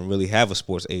doesn't really have a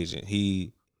sports agent.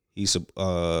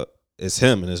 It's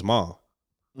him and his mom.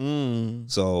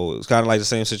 So it's kind of like the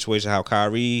same situation how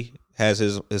Kyrie has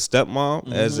his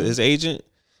stepmom as his agent.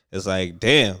 It's like,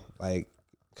 damn, like,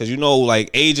 because like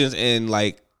agents and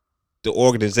like the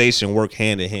organization work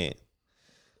hand in hand.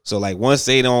 So like once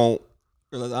they don't,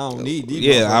 I don't need you.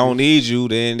 Yeah, I don't need you.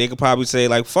 Then they could probably say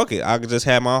like, fuck it, I could just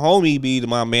have my homie be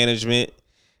my management,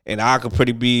 and I could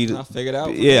pretty be. I figured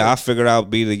out. Yeah, I figured out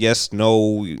be the yes,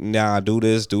 no, nah, do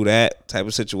this, do that type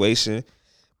of situation.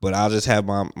 But I'll just have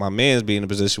my man's be in a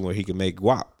position where he can make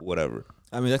guap, whatever.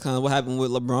 I mean, that's kind of what happened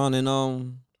with LeBron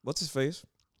and what's his face?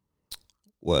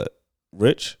 What?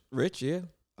 Rich, yeah.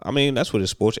 I mean, that's with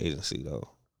his sports agency though.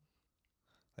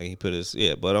 Like he put his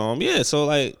but yeah. So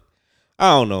like, I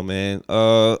don't know, man.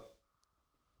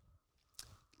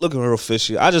 Looking real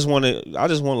fishy. I just want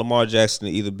Lamar Jackson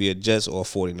to either be a Jets or a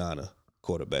 49er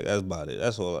quarterback. That's about it.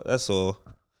 That's all.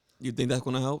 You think that's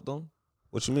gonna help though?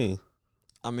 What you mean?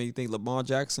 I mean, you think Lamar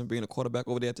Jackson being a quarterback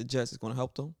over there at the Jets is gonna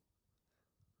help them?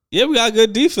 Yeah, we got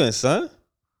good defense, son.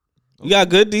 We got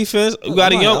good defense. We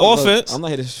got a young offense. I'm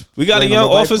not here to. We got a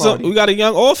young offense. We got a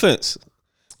young offense.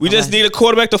 We just need a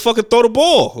quarterback to fucking throw the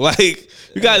ball. Like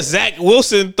we got Zach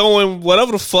Wilson throwing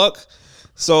whatever the fuck.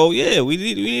 So yeah, we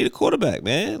need a quarterback,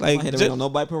 man. Like I'm not here to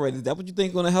nobody parade. Is that what you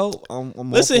think gonna help?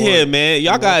 Listen here, man.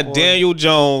 Y'all got Daniel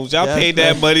Jones. Y'all paid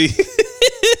that money.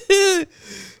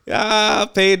 Y'all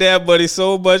paid that money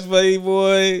so much money,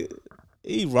 boy.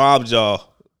 He robbed y'all.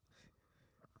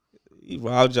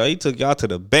 He took y'all to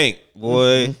the bank,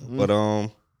 boy. But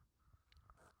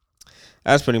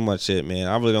that's pretty much it, man.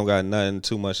 I really don't got nothing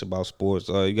too much about sports.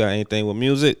 You got anything with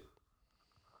music?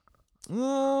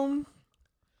 Nothing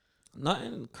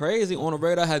crazy on the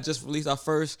radar. Had just released our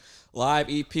first live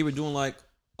EP. We're doing like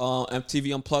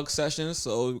MTV Unplugged sessions,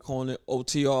 so we're calling it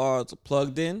OTR. It's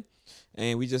plugged in,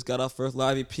 and we just got our first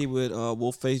live EP with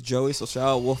Wolfface Joey. So shout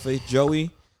out Wolfface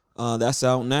Joey. That's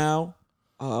out now.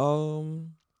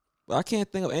 I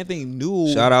can't think of anything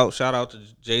new. Shout out to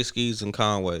J Skis and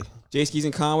Conway. J Skis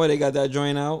and Conway, they got that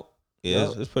joint out.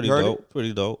 Yeah, it's pretty dope.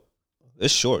 Pretty dope.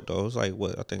 It's short though. It's like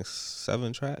what I think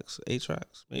 8 tracks.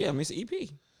 Maybe. Yeah, I mean it's an EP.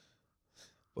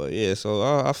 But yeah, so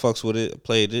I fucks with it.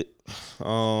 Played it.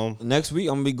 Next week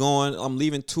I'm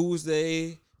leaving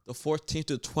Tuesday the 14th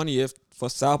to 20th for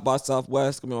South by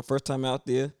Southwest. Gonna be my first time out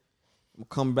there. I'm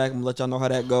coming back. I'm gonna let y'all know how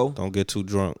that go. Don't get too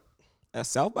drunk. At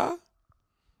South by?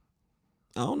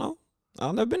 I don't know.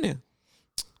 I've never been there.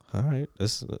 All right,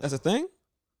 that's a thing.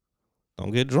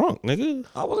 Don't get drunk, nigga.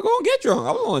 I wasn't gonna get drunk.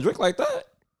 I wasn't gonna drink like that.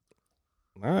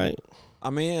 All right. I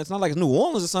mean, it's not like New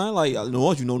Orleans or something. Like New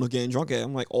Orleans, no getting drunk at.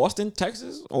 I'm like Austin,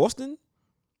 Texas, Austin.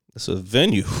 It's a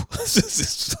venue.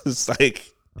 It's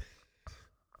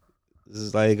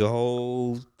like a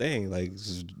whole thing. Like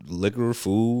liquor,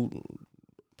 food,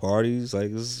 parties.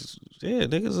 Like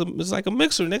nigga. It's like a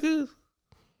mixer, nigga.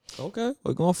 Okay,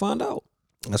 we're gonna find out.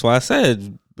 That's why I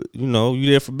said, you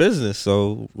there for business,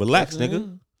 so relax,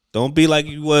 nigga. Don't be like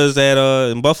you was at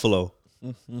in Buffalo,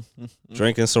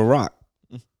 drinking Ciroc.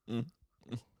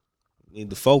 Need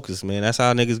to focus, man. That's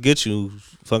how niggas get you.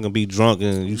 Fucking be drunk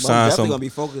and you sign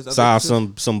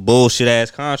some some bullshit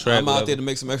ass contract. I'm out there to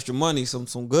make some extra money, some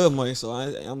good money. So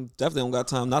I'm definitely don't got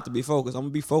time not to be focused. I'm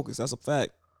gonna be focused. That's a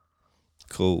fact.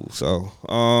 Cool. So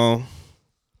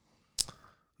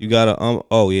you gotta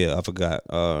oh yeah, I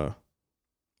forgot.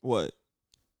 What?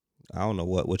 I don't know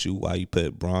why you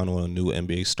put Bron on a new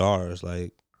NBA stars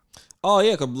like. Oh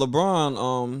yeah, cause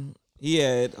LeBron he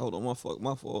had my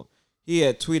fault. He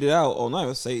had tweeted out, or not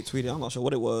even say tweeted, I'm not sure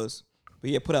what it was, but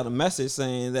he had put out a message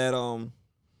saying that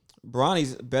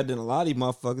Bronny's better than a lot of these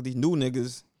motherfuckers, these new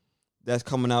niggas that's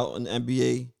coming out in the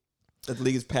NBA that the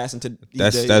league is passing to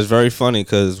these days. That's very funny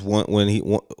because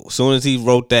as soon as he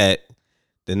wrote that,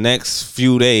 the next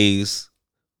few days,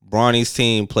 Bronny's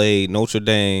team played Notre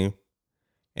Dame,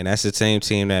 and that's the same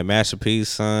team that Master P's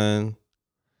son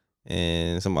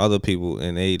and some other people,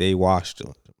 and they washed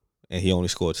him, and he only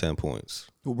scored 10 points.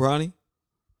 Who, Bronny?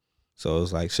 So it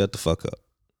was like, shut the fuck up.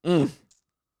 Yeah,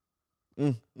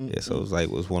 so it was like,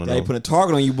 it was one of those. They put a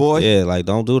target on you, boy. Yeah, like,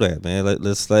 don't do that, man.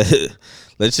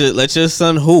 Let your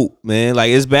son hoop, man.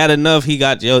 Like, it's bad enough he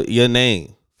got your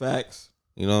name. Facts.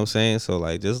 You know what I'm saying? So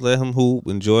like, just let him hoop,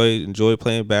 enjoy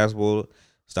playing basketball.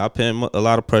 Stop putting a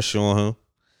lot of pressure on him,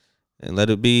 and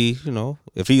let it be. You know,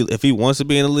 if he wants to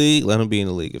be in the league, let him be in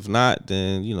the league. If not,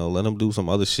 then let him do some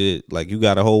other shit. Like, you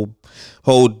got a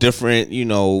whole different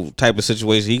type of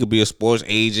situation. He could be a sports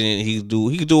agent. He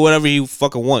could do whatever he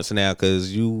fucking wants now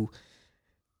because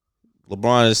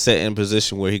LeBron is set in a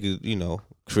position where he could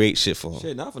create shit for him.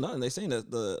 Shit, not for nothing. They saying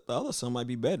that the other son might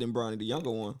be better than Bronny, the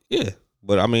younger one. Yeah,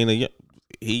 but I mean,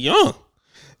 he young.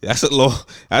 That's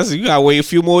you gotta wait a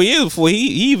few more years before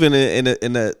he even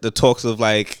in the talks of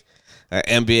like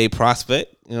an NBA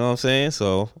prospect. You know what I'm saying?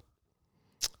 So,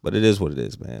 but it is what it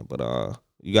is, man. But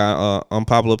you got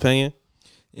unpopular opinion?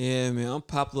 Yeah, man.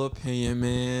 Unpopular opinion,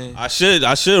 man. I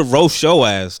should roast your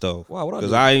ass though. Wow, what I do?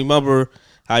 Because I remember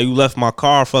how you left my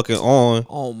car fucking on.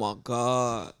 Oh my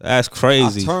god, that's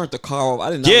crazy. I turned the car off. I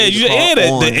didn't. Yeah,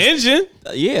 the engine.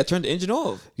 Yeah, I turned the engine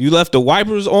off. You left the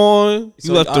wipers on.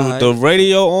 You left the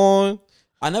radio on.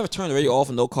 I never turned the radio off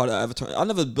in no car that I ever turned. I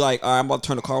never be like, all right, I'm about to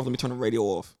turn the car off. Let me turn the radio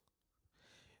off.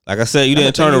 Like I said, you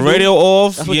didn't turn the radio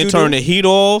off. You didn't turn the heat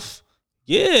off.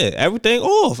 Yeah, everything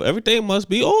off. Everything must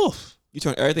be off. You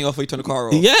turn everything off when you turn the car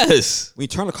off? Yes. When you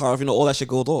turn the car off, all that shit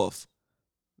goes off.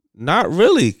 Not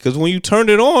really, because when you turn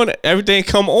it on, everything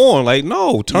come on. Like,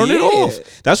 no, turn it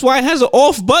off. That's why it has an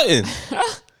off button.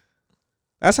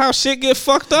 That's how shit get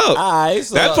fucked up. Right,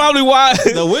 so that's probably why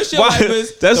the windshield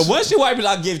wipers. The windshield wipers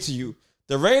I give to you.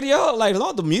 The radio, like, as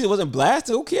long as the music wasn't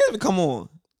blasted, who cares if it come on?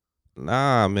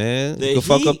 Nah, man. You can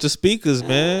fuck up the speakers,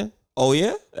 man. Oh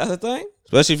yeah, that's the thing.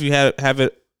 Especially if you have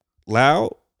it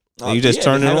loud. And you just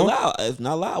turn it on. Loud. If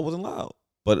not loud, it wasn't loud.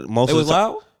 But most it of was the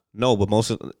time, loud. No, but most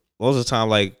of the time,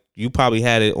 like, you probably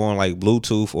had it on like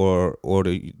Bluetooth or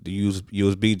the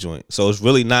USB joint. So it's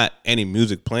really not any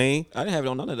music playing. I didn't have it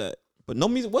on none of that. But no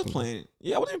music was playing.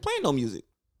 Yeah, I wasn't even playing no music.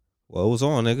 Well, it was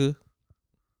on, nigga.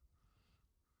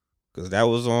 Because that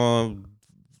was on.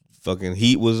 Fucking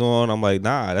heat was on. I'm like,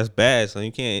 nah, that's bad. So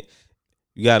you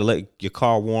got to let your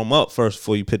car warm up first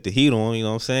before you put the heat on. You know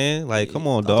what I'm saying? Like, come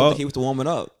on, dog. I thought the heat was to warm it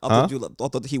up. I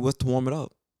thought the heat was to warm it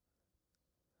up.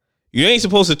 You ain't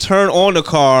supposed to turn on the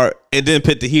car and then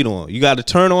put the heat on. You got to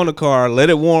turn on the car, let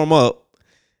it warm up,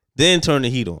 then turn the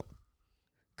heat on.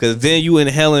 Because then you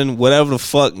inhaling whatever the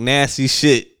fuck nasty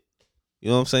shit. You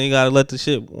know what I'm saying? You got to let the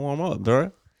shit warm up,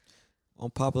 bro.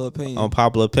 Unpopular opinion.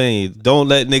 Don't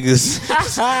let niggas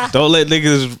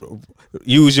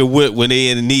use your whip when they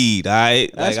in need, all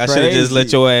right? That's like, I should have just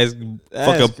let your ass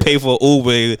fucking pay for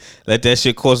Uber. Let that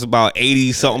shit cost about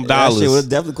 $80-something. That shit would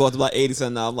definitely cost about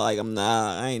 $80-something. I'm like,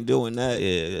 I ain't doing that.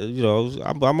 Yeah,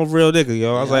 I'm a real nigga,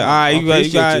 yo. I was like, all right,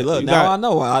 you got Look, now I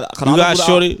know.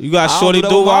 You got shorty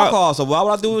do my car, so why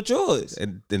would I do it with yours?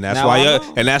 And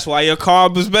that's why your car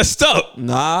was messed up.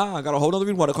 Nah, I got a whole other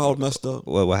reason why the car was messed up.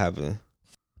 What happened?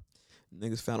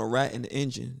 Niggas found a rat in the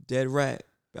engine, dead rat,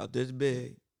 about this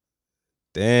big.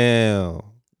 Damn.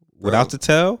 Without the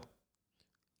tail?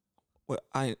 Well,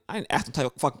 I ain't asked them type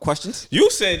of fucking questions. You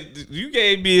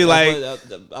gave me like that's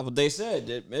what they said.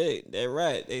 That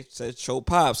rat. They said show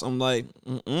pops. I'm like,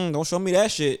 don't show me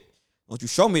that shit. Don't you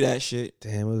show me that shit.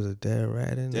 Damn, it was a dead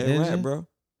rat in the engine? Dead rat, bro.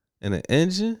 In the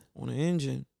engine? On the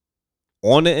engine.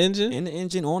 On the engine? In the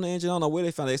engine, on the engine. I don't know where they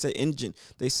found it. They say engine.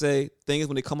 They say things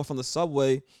when they come up from the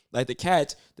subway, like the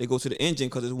cats, they go to the engine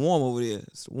because it's warm over there.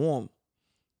 It's warm.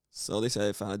 So they said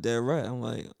they found a dead rat. I'm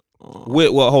like, oh.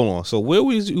 Well, hold on. So where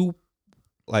was you?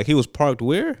 Like, he was parked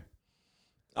where?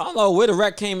 I don't know where the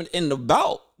rat came in the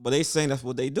bout, but they saying that's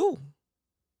what they do.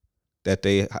 that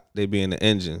they be in the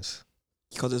engines?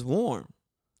 Because it's warm.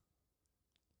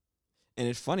 And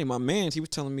it's funny, my man, he was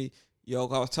telling me, yo,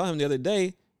 I was telling him the other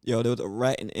day, yo, there was a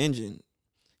rat in the engine.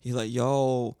 He's like,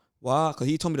 yo, why? Because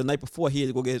he told me the night before he had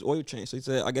to go get his oil changed. So he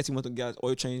said, I guess he went to get his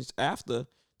oil changed after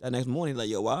that next morning. He's like,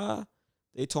 yo, why?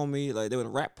 They told me, like, there was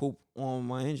a rat poop on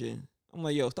my engine. I'm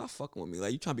like, yo, stop fucking with me.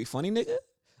 Like, you trying to be funny, nigga?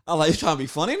 I'm like, you trying to be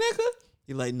funny, nigga?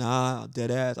 He like, nah,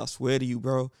 dead ass. I swear to you,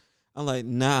 bro. I'm like,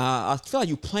 nah, I feel like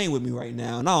you playing with me right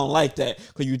now. And I don't like that.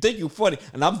 Because you think you funny.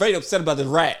 And I'm very upset about this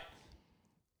rat.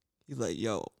 He's like,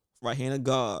 yo, right hand of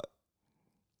God.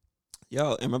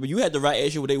 Yo, and remember, you had the right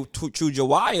issue where they chewed your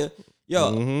wire. Yo,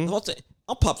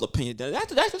 I'm popular opinion.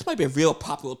 That might be a real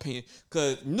popular opinion.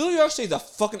 Because New York City is a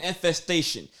fucking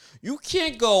infestation. You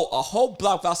can't go a whole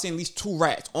block without seeing at least 2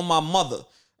 rats on my mother.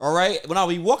 All right? When I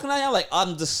be walking out here, like,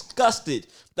 I'm disgusted.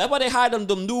 That's why they hire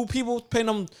them new people, paying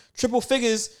them triple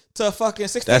figures to fucking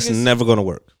 6 figures. That's never going to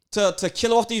work. To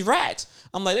kill off these rats.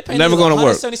 I'm like, they paying never gonna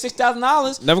work.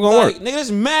 $176,000. Never gonna work. Nigga,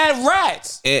 there's mad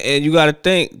rats. And you got to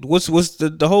think, what's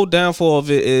the whole downfall of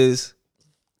it is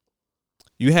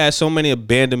you had so many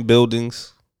abandoned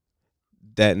buildings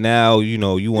that now, you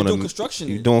know, you want to doing construction.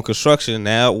 You're doing construction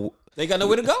now. They got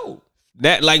nowhere to go.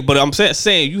 But I'm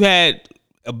saying you had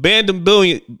abandoned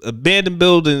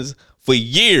buildings for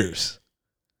years.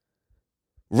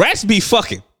 Rats be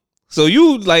fucking. So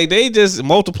you like they just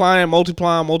multiplying. Y'all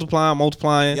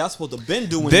supposed to been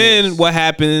doing then this. What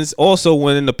happens also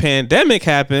when the pandemic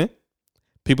happened,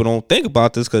 people don't think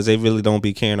about this because they really don't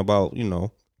be caring about, you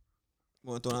know,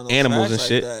 animals and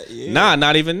shit. Like yeah. Nah,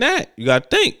 not even that. You gotta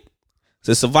think. It's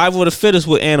the survival of the fittest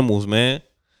with animals, man.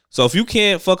 So if you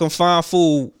can't fucking find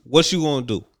food, what you gonna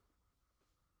do?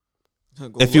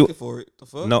 If you looking for it, the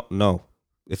fuck? No.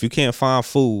 If you can't find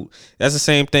food, that's the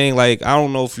same thing. Like, I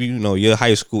don't know if you know your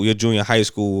junior high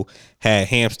school had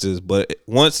hamsters, but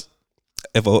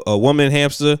if a woman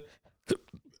hamster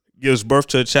gives birth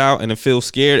to a child and it feels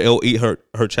scared, it'll eat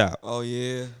her child. Oh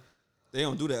yeah, they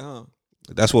don't do that, huh?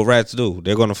 That's what rats do.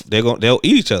 They'll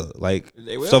eat each other. Like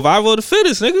survival of the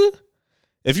fittest, nigga.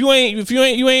 If you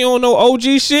ain't on no OG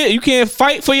shit, you can't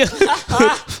fight for your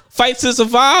fight to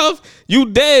survive. You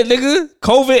dead, nigga.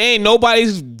 COVID ain't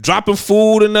nobody's dropping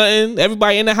food or nothing.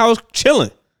 Everybody in the house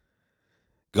chilling.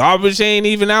 Garbage ain't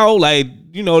even out. Like,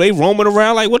 you know, they roaming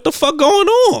around like, what the fuck going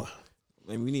on?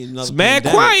 Man, we need another. It's mad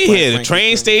quiet here. The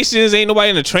train stations, ain't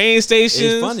nobody in the train stations.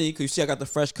 It's funny because you see, I got the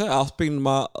fresh cut. I was speaking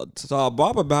to our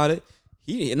barber about it.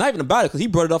 He not even about it because he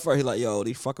brought it up for. He's like, yo,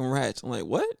 these fucking rats. I'm like,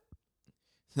 what?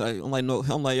 I'm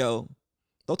like, yo,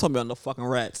 don't tell me about no fucking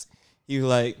rats. He was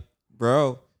like,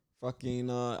 bro, fucking,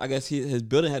 I guess his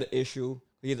building had an issue.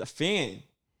 He had a fan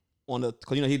on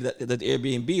because you know he did the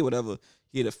Airbnb or whatever.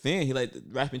 He had a fan. He like the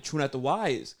rats been chewing out the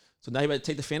wires. So now he better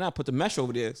take the fan out, put the mesh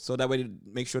over there, so that way they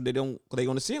make sure they don't, cause they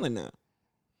on the ceiling now.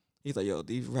 He's like, yo,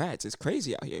 these rats, it's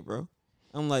crazy out here, bro.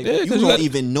 I'm like, yeah, you don't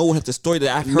even know the story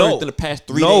that I've heard in the past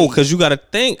 3 days. No, because you got to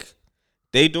think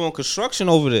they doing construction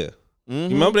over there. Mm-hmm.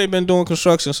 You remember they've been doing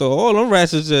construction, so all them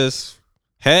rats is just,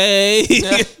 hey,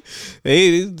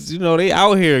 you know, they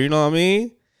out here, you know what I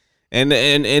mean? And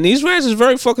these rats is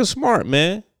very fucking smart,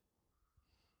 man.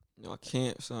 No, I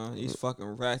can't, son. These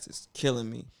fucking rats is killing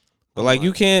me. But like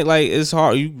you can't, like, it's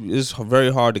hard. It's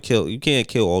very hard to kill. You can't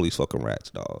kill all these fucking rats,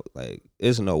 dog. Like,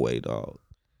 there's no way, dog.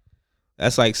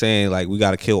 That's like saying like we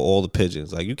gotta kill all the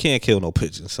pigeons. Like, you can't kill no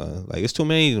pigeons, son. Like, it's too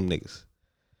many of them niggas.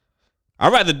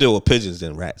 I'd rather deal with pigeons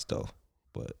than rats, though.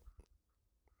 But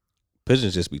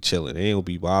pigeons just be chilling. They don't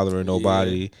be bothering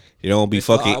nobody. They don't be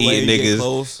fucking eating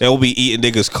niggas. They don't be eating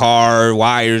niggas' car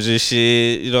wires and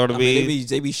shit. You know what I mean?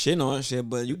 They be shitting on shit,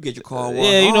 but you get your car.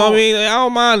 Yeah, you know what I mean. Like, I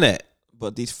don't mind that.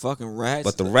 But these fucking rats.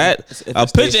 But a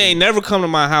pigeon ain't never come to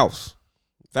my house.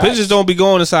 Facts. Pigeons don't be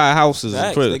going inside houses.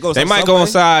 They might go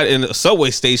inside in a subway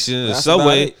station. That's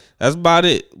about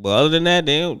it. But other than that,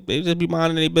 they just be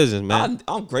minding their business, man.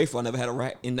 I'm grateful I never had a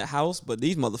rat in the house. But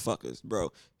these motherfuckers,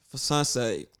 bro, for son's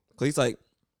sake, because he's like,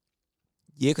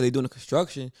 yeah, because they doing the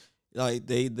construction. Like,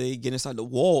 they get inside the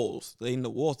walls. They in the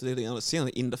walls. They on the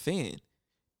ceiling, in the fan.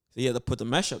 So you had to put the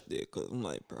mesh up there. Because I'm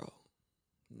like, bro,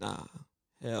 nah,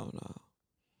 hell no.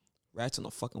 Rats on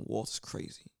the fucking walls is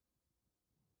crazy.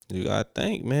 You gotta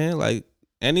think, man. Like,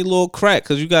 any little crack,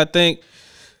 because you gotta think.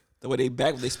 The way they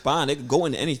back with their spine, they could go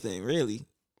into anything, really.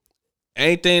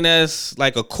 Anything that's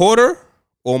like a quarter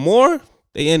or more,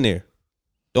 they in there.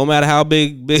 Don't matter how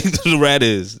big the rat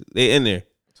is, they in there.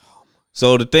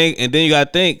 So the thing, and then you gotta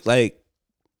think, like,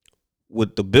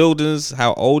 with the buildings,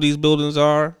 how old these buildings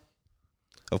are.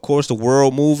 Of course, the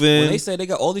world moving. When they say they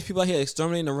got all these people out here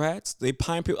exterminating the rats, they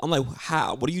pine people. I'm like,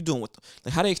 how? What are you doing with them?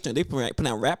 Like, how they exterminate? They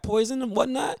putting out rat poison and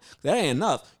whatnot? That ain't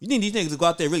enough. You need these niggas to go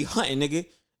out there really hunting, nigga.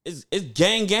 It's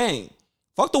gang.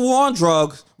 Fuck the war on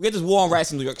drugs. We got this war on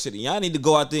rats in New York City. Y'all need to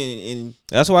go out there and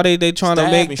that's why they trying to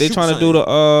make. They trying to do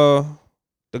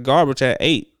the garbage at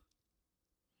 8.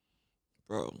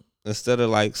 Bro. Instead of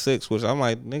like 6, which I'm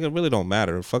like, nigga, it really don't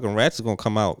matter. Fucking rats is gonna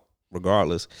come out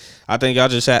regardless. I think y'all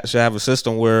just should have a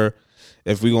system where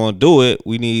if we gonna do it,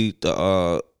 we need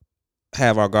to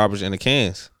have our garbage in the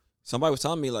cans. Somebody was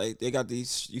telling me like they got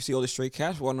these. You see all the stray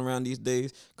cats walking around these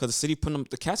days because the city putting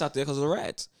the cats out there because of the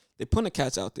rats. They putting the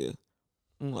cats out there.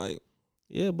 I'm like,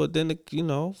 yeah, but then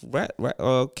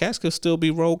cats could still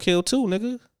be roadkill too,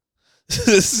 nigga.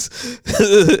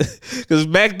 Because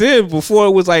back then, before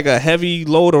it was like a heavy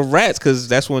load of rats, because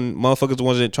that's when motherfuckers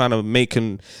wasn't trying to make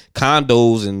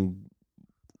condos and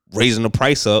raising the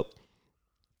price up.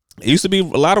 It used to be a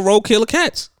lot of roadkill of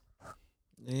cats.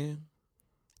 Yeah. You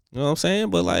know what I'm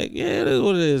saying? But like, yeah, it is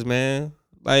what it is, man.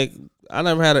 Like, I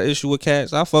never had an issue with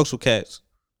cats. I fucks with cats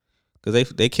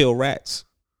because they kill rats.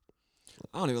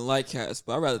 I don't even like cats,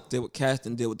 but I'd rather deal with cats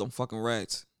than deal with them fucking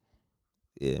rats.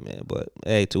 Yeah, man. But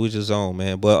hey, to each his own,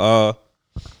 man. But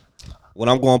what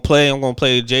I'm gonna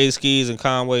play Jay Skis and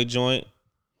Conway joint.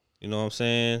 You know what I'm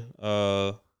saying?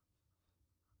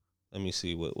 Let me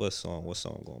see what song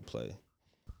I'm gonna play.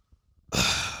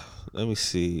 Let me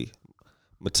see.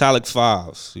 Metallic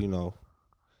Fives, you know.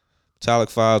 Metallic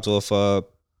Fives off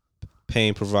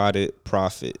Pain Provided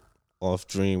Profit off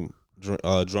Drummerworks,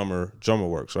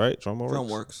 right?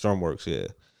 Drumworks, yeah.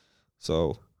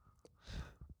 So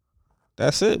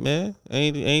that's it, man.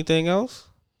 Anything else?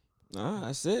 Nah,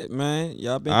 that's it, man.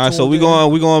 Y'all been all right. So we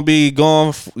gonna be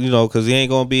gone, you know, because he ain't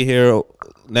gonna be here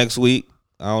next week.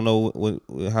 I don't know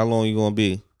how long you gonna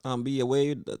be. Be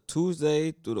away the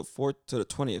Tuesday through the 4th to the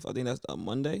 20th. I think that's a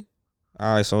Monday.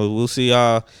 All right, so we'll see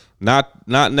y'all not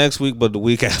next week, but the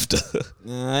week after.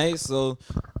 All right, so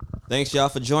thanks y'all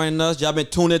for joining us. Y'all been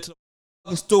tuned into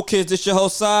StoopKidz. This your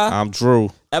host, Sai. I'm Drew.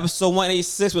 Episode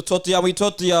 186. We'll talk to y'all when we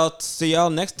talk to y'all. See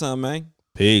y'all next time, man.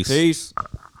 Peace.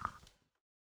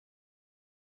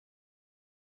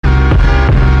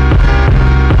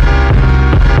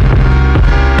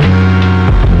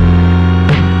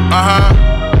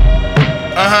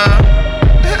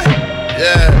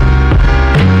 Yeah.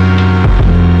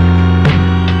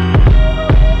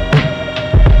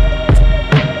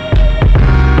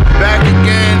 Back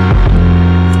again.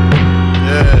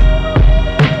 Yeah.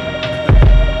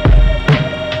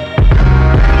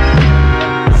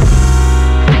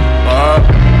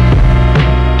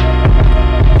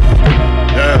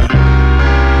 Yeah.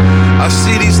 I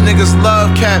see these niggas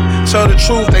love cap. Tell the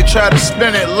truth, they try to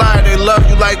spin it. Lie, they love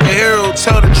you like a hero.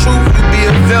 Tell the truth, you be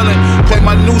a villain. Play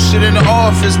my new shit in the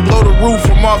office, blow the roof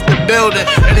from off the building.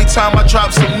 Anytime I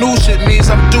drop some new shit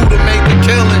means I'm due to make a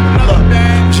killing. Look,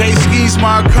 Jay Skis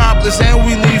my accomplice and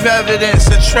we leave evidence.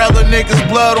 A trail of niggas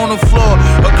blood on the floor.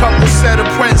 A couple set of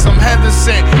prints, I'm heaven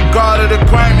sent. God of the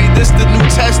grimy, this the New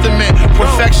Testament.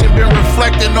 Perfection been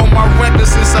reflecting on my record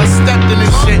since I stepped in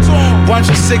this shit.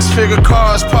 Bunch of 6-figure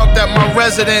cars parked at my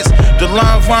residence.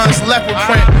 DeLon Vaughn's leopard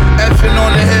print, effing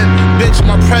on the hip. Bitch,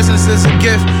 my presence is a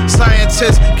gift.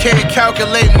 Scientists can't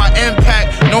calculate my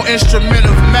impact. No instrument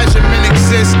of measurement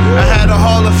exists. I had a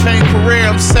Hall of Fame career.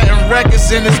 I'm setting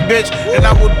records in this bitch, and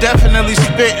I will definitely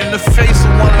spit in the face of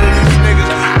one of these niggas.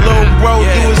 Lil' bro,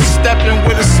 do is stepping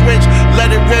with a switch. Let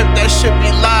it rip, that shit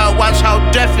be loud. Watch how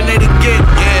definite it get.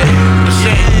 Yeah.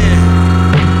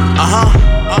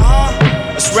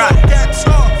 That's right.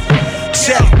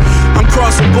 Check. I'm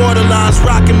crossing borderlines,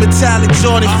 rocking metallic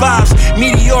Jordan 5s.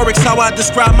 Meteorics, how I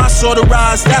describe my sort of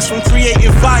rise. That's from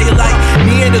creating fire like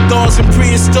Neanderthals in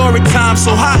prehistoric times.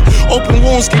 So hot, open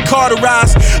wounds get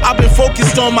cauterized. I've been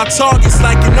focused on my targets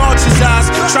like an archer's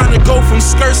eyes. Trying to go from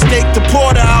skirt steak to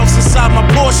porterhouse inside my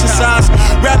Porsche size.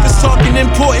 Rappers talking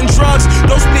important drugs,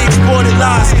 those be exported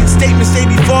lies. Statements they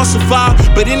be falsified,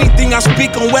 but anything I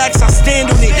speak on wax, I stand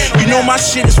on it. You know my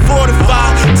shit is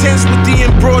fortified. 10s with the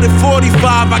embroidered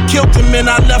 45. I killed him and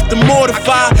I left him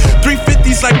mortified.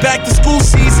 350s like back to school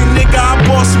season, nigga, I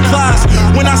bought supplies.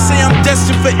 When I say I'm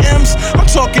destined for M's, I'm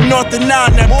talking off the 9.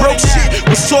 That broke shit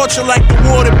was torture like the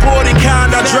waterboarding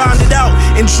kind. I drowned it out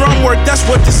in drum work, that's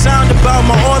what the sound about.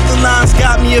 My author lines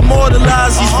got me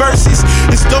immortalized. These verses,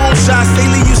 it's dome shots, they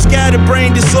leave you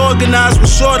scatterbrained, disorganized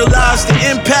with shorter lives. The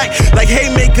impact, like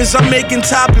haymakers, I'm making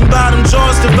top and bottom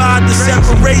jaws divide. The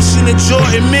separation of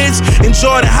Jordan mids and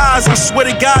Jordan highs. I swear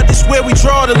to God, this where we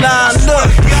draw the line.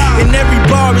 Look, and every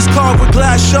bar is carved with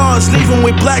glass shards, leaving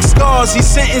with black scars. These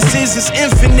sentences is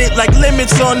infinite, like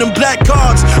limits on them black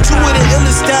cards. Two of the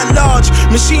illest that large,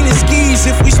 machine is skis.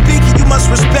 If we speak it, you must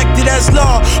respect it as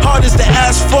law. Hard as to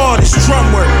ask for, this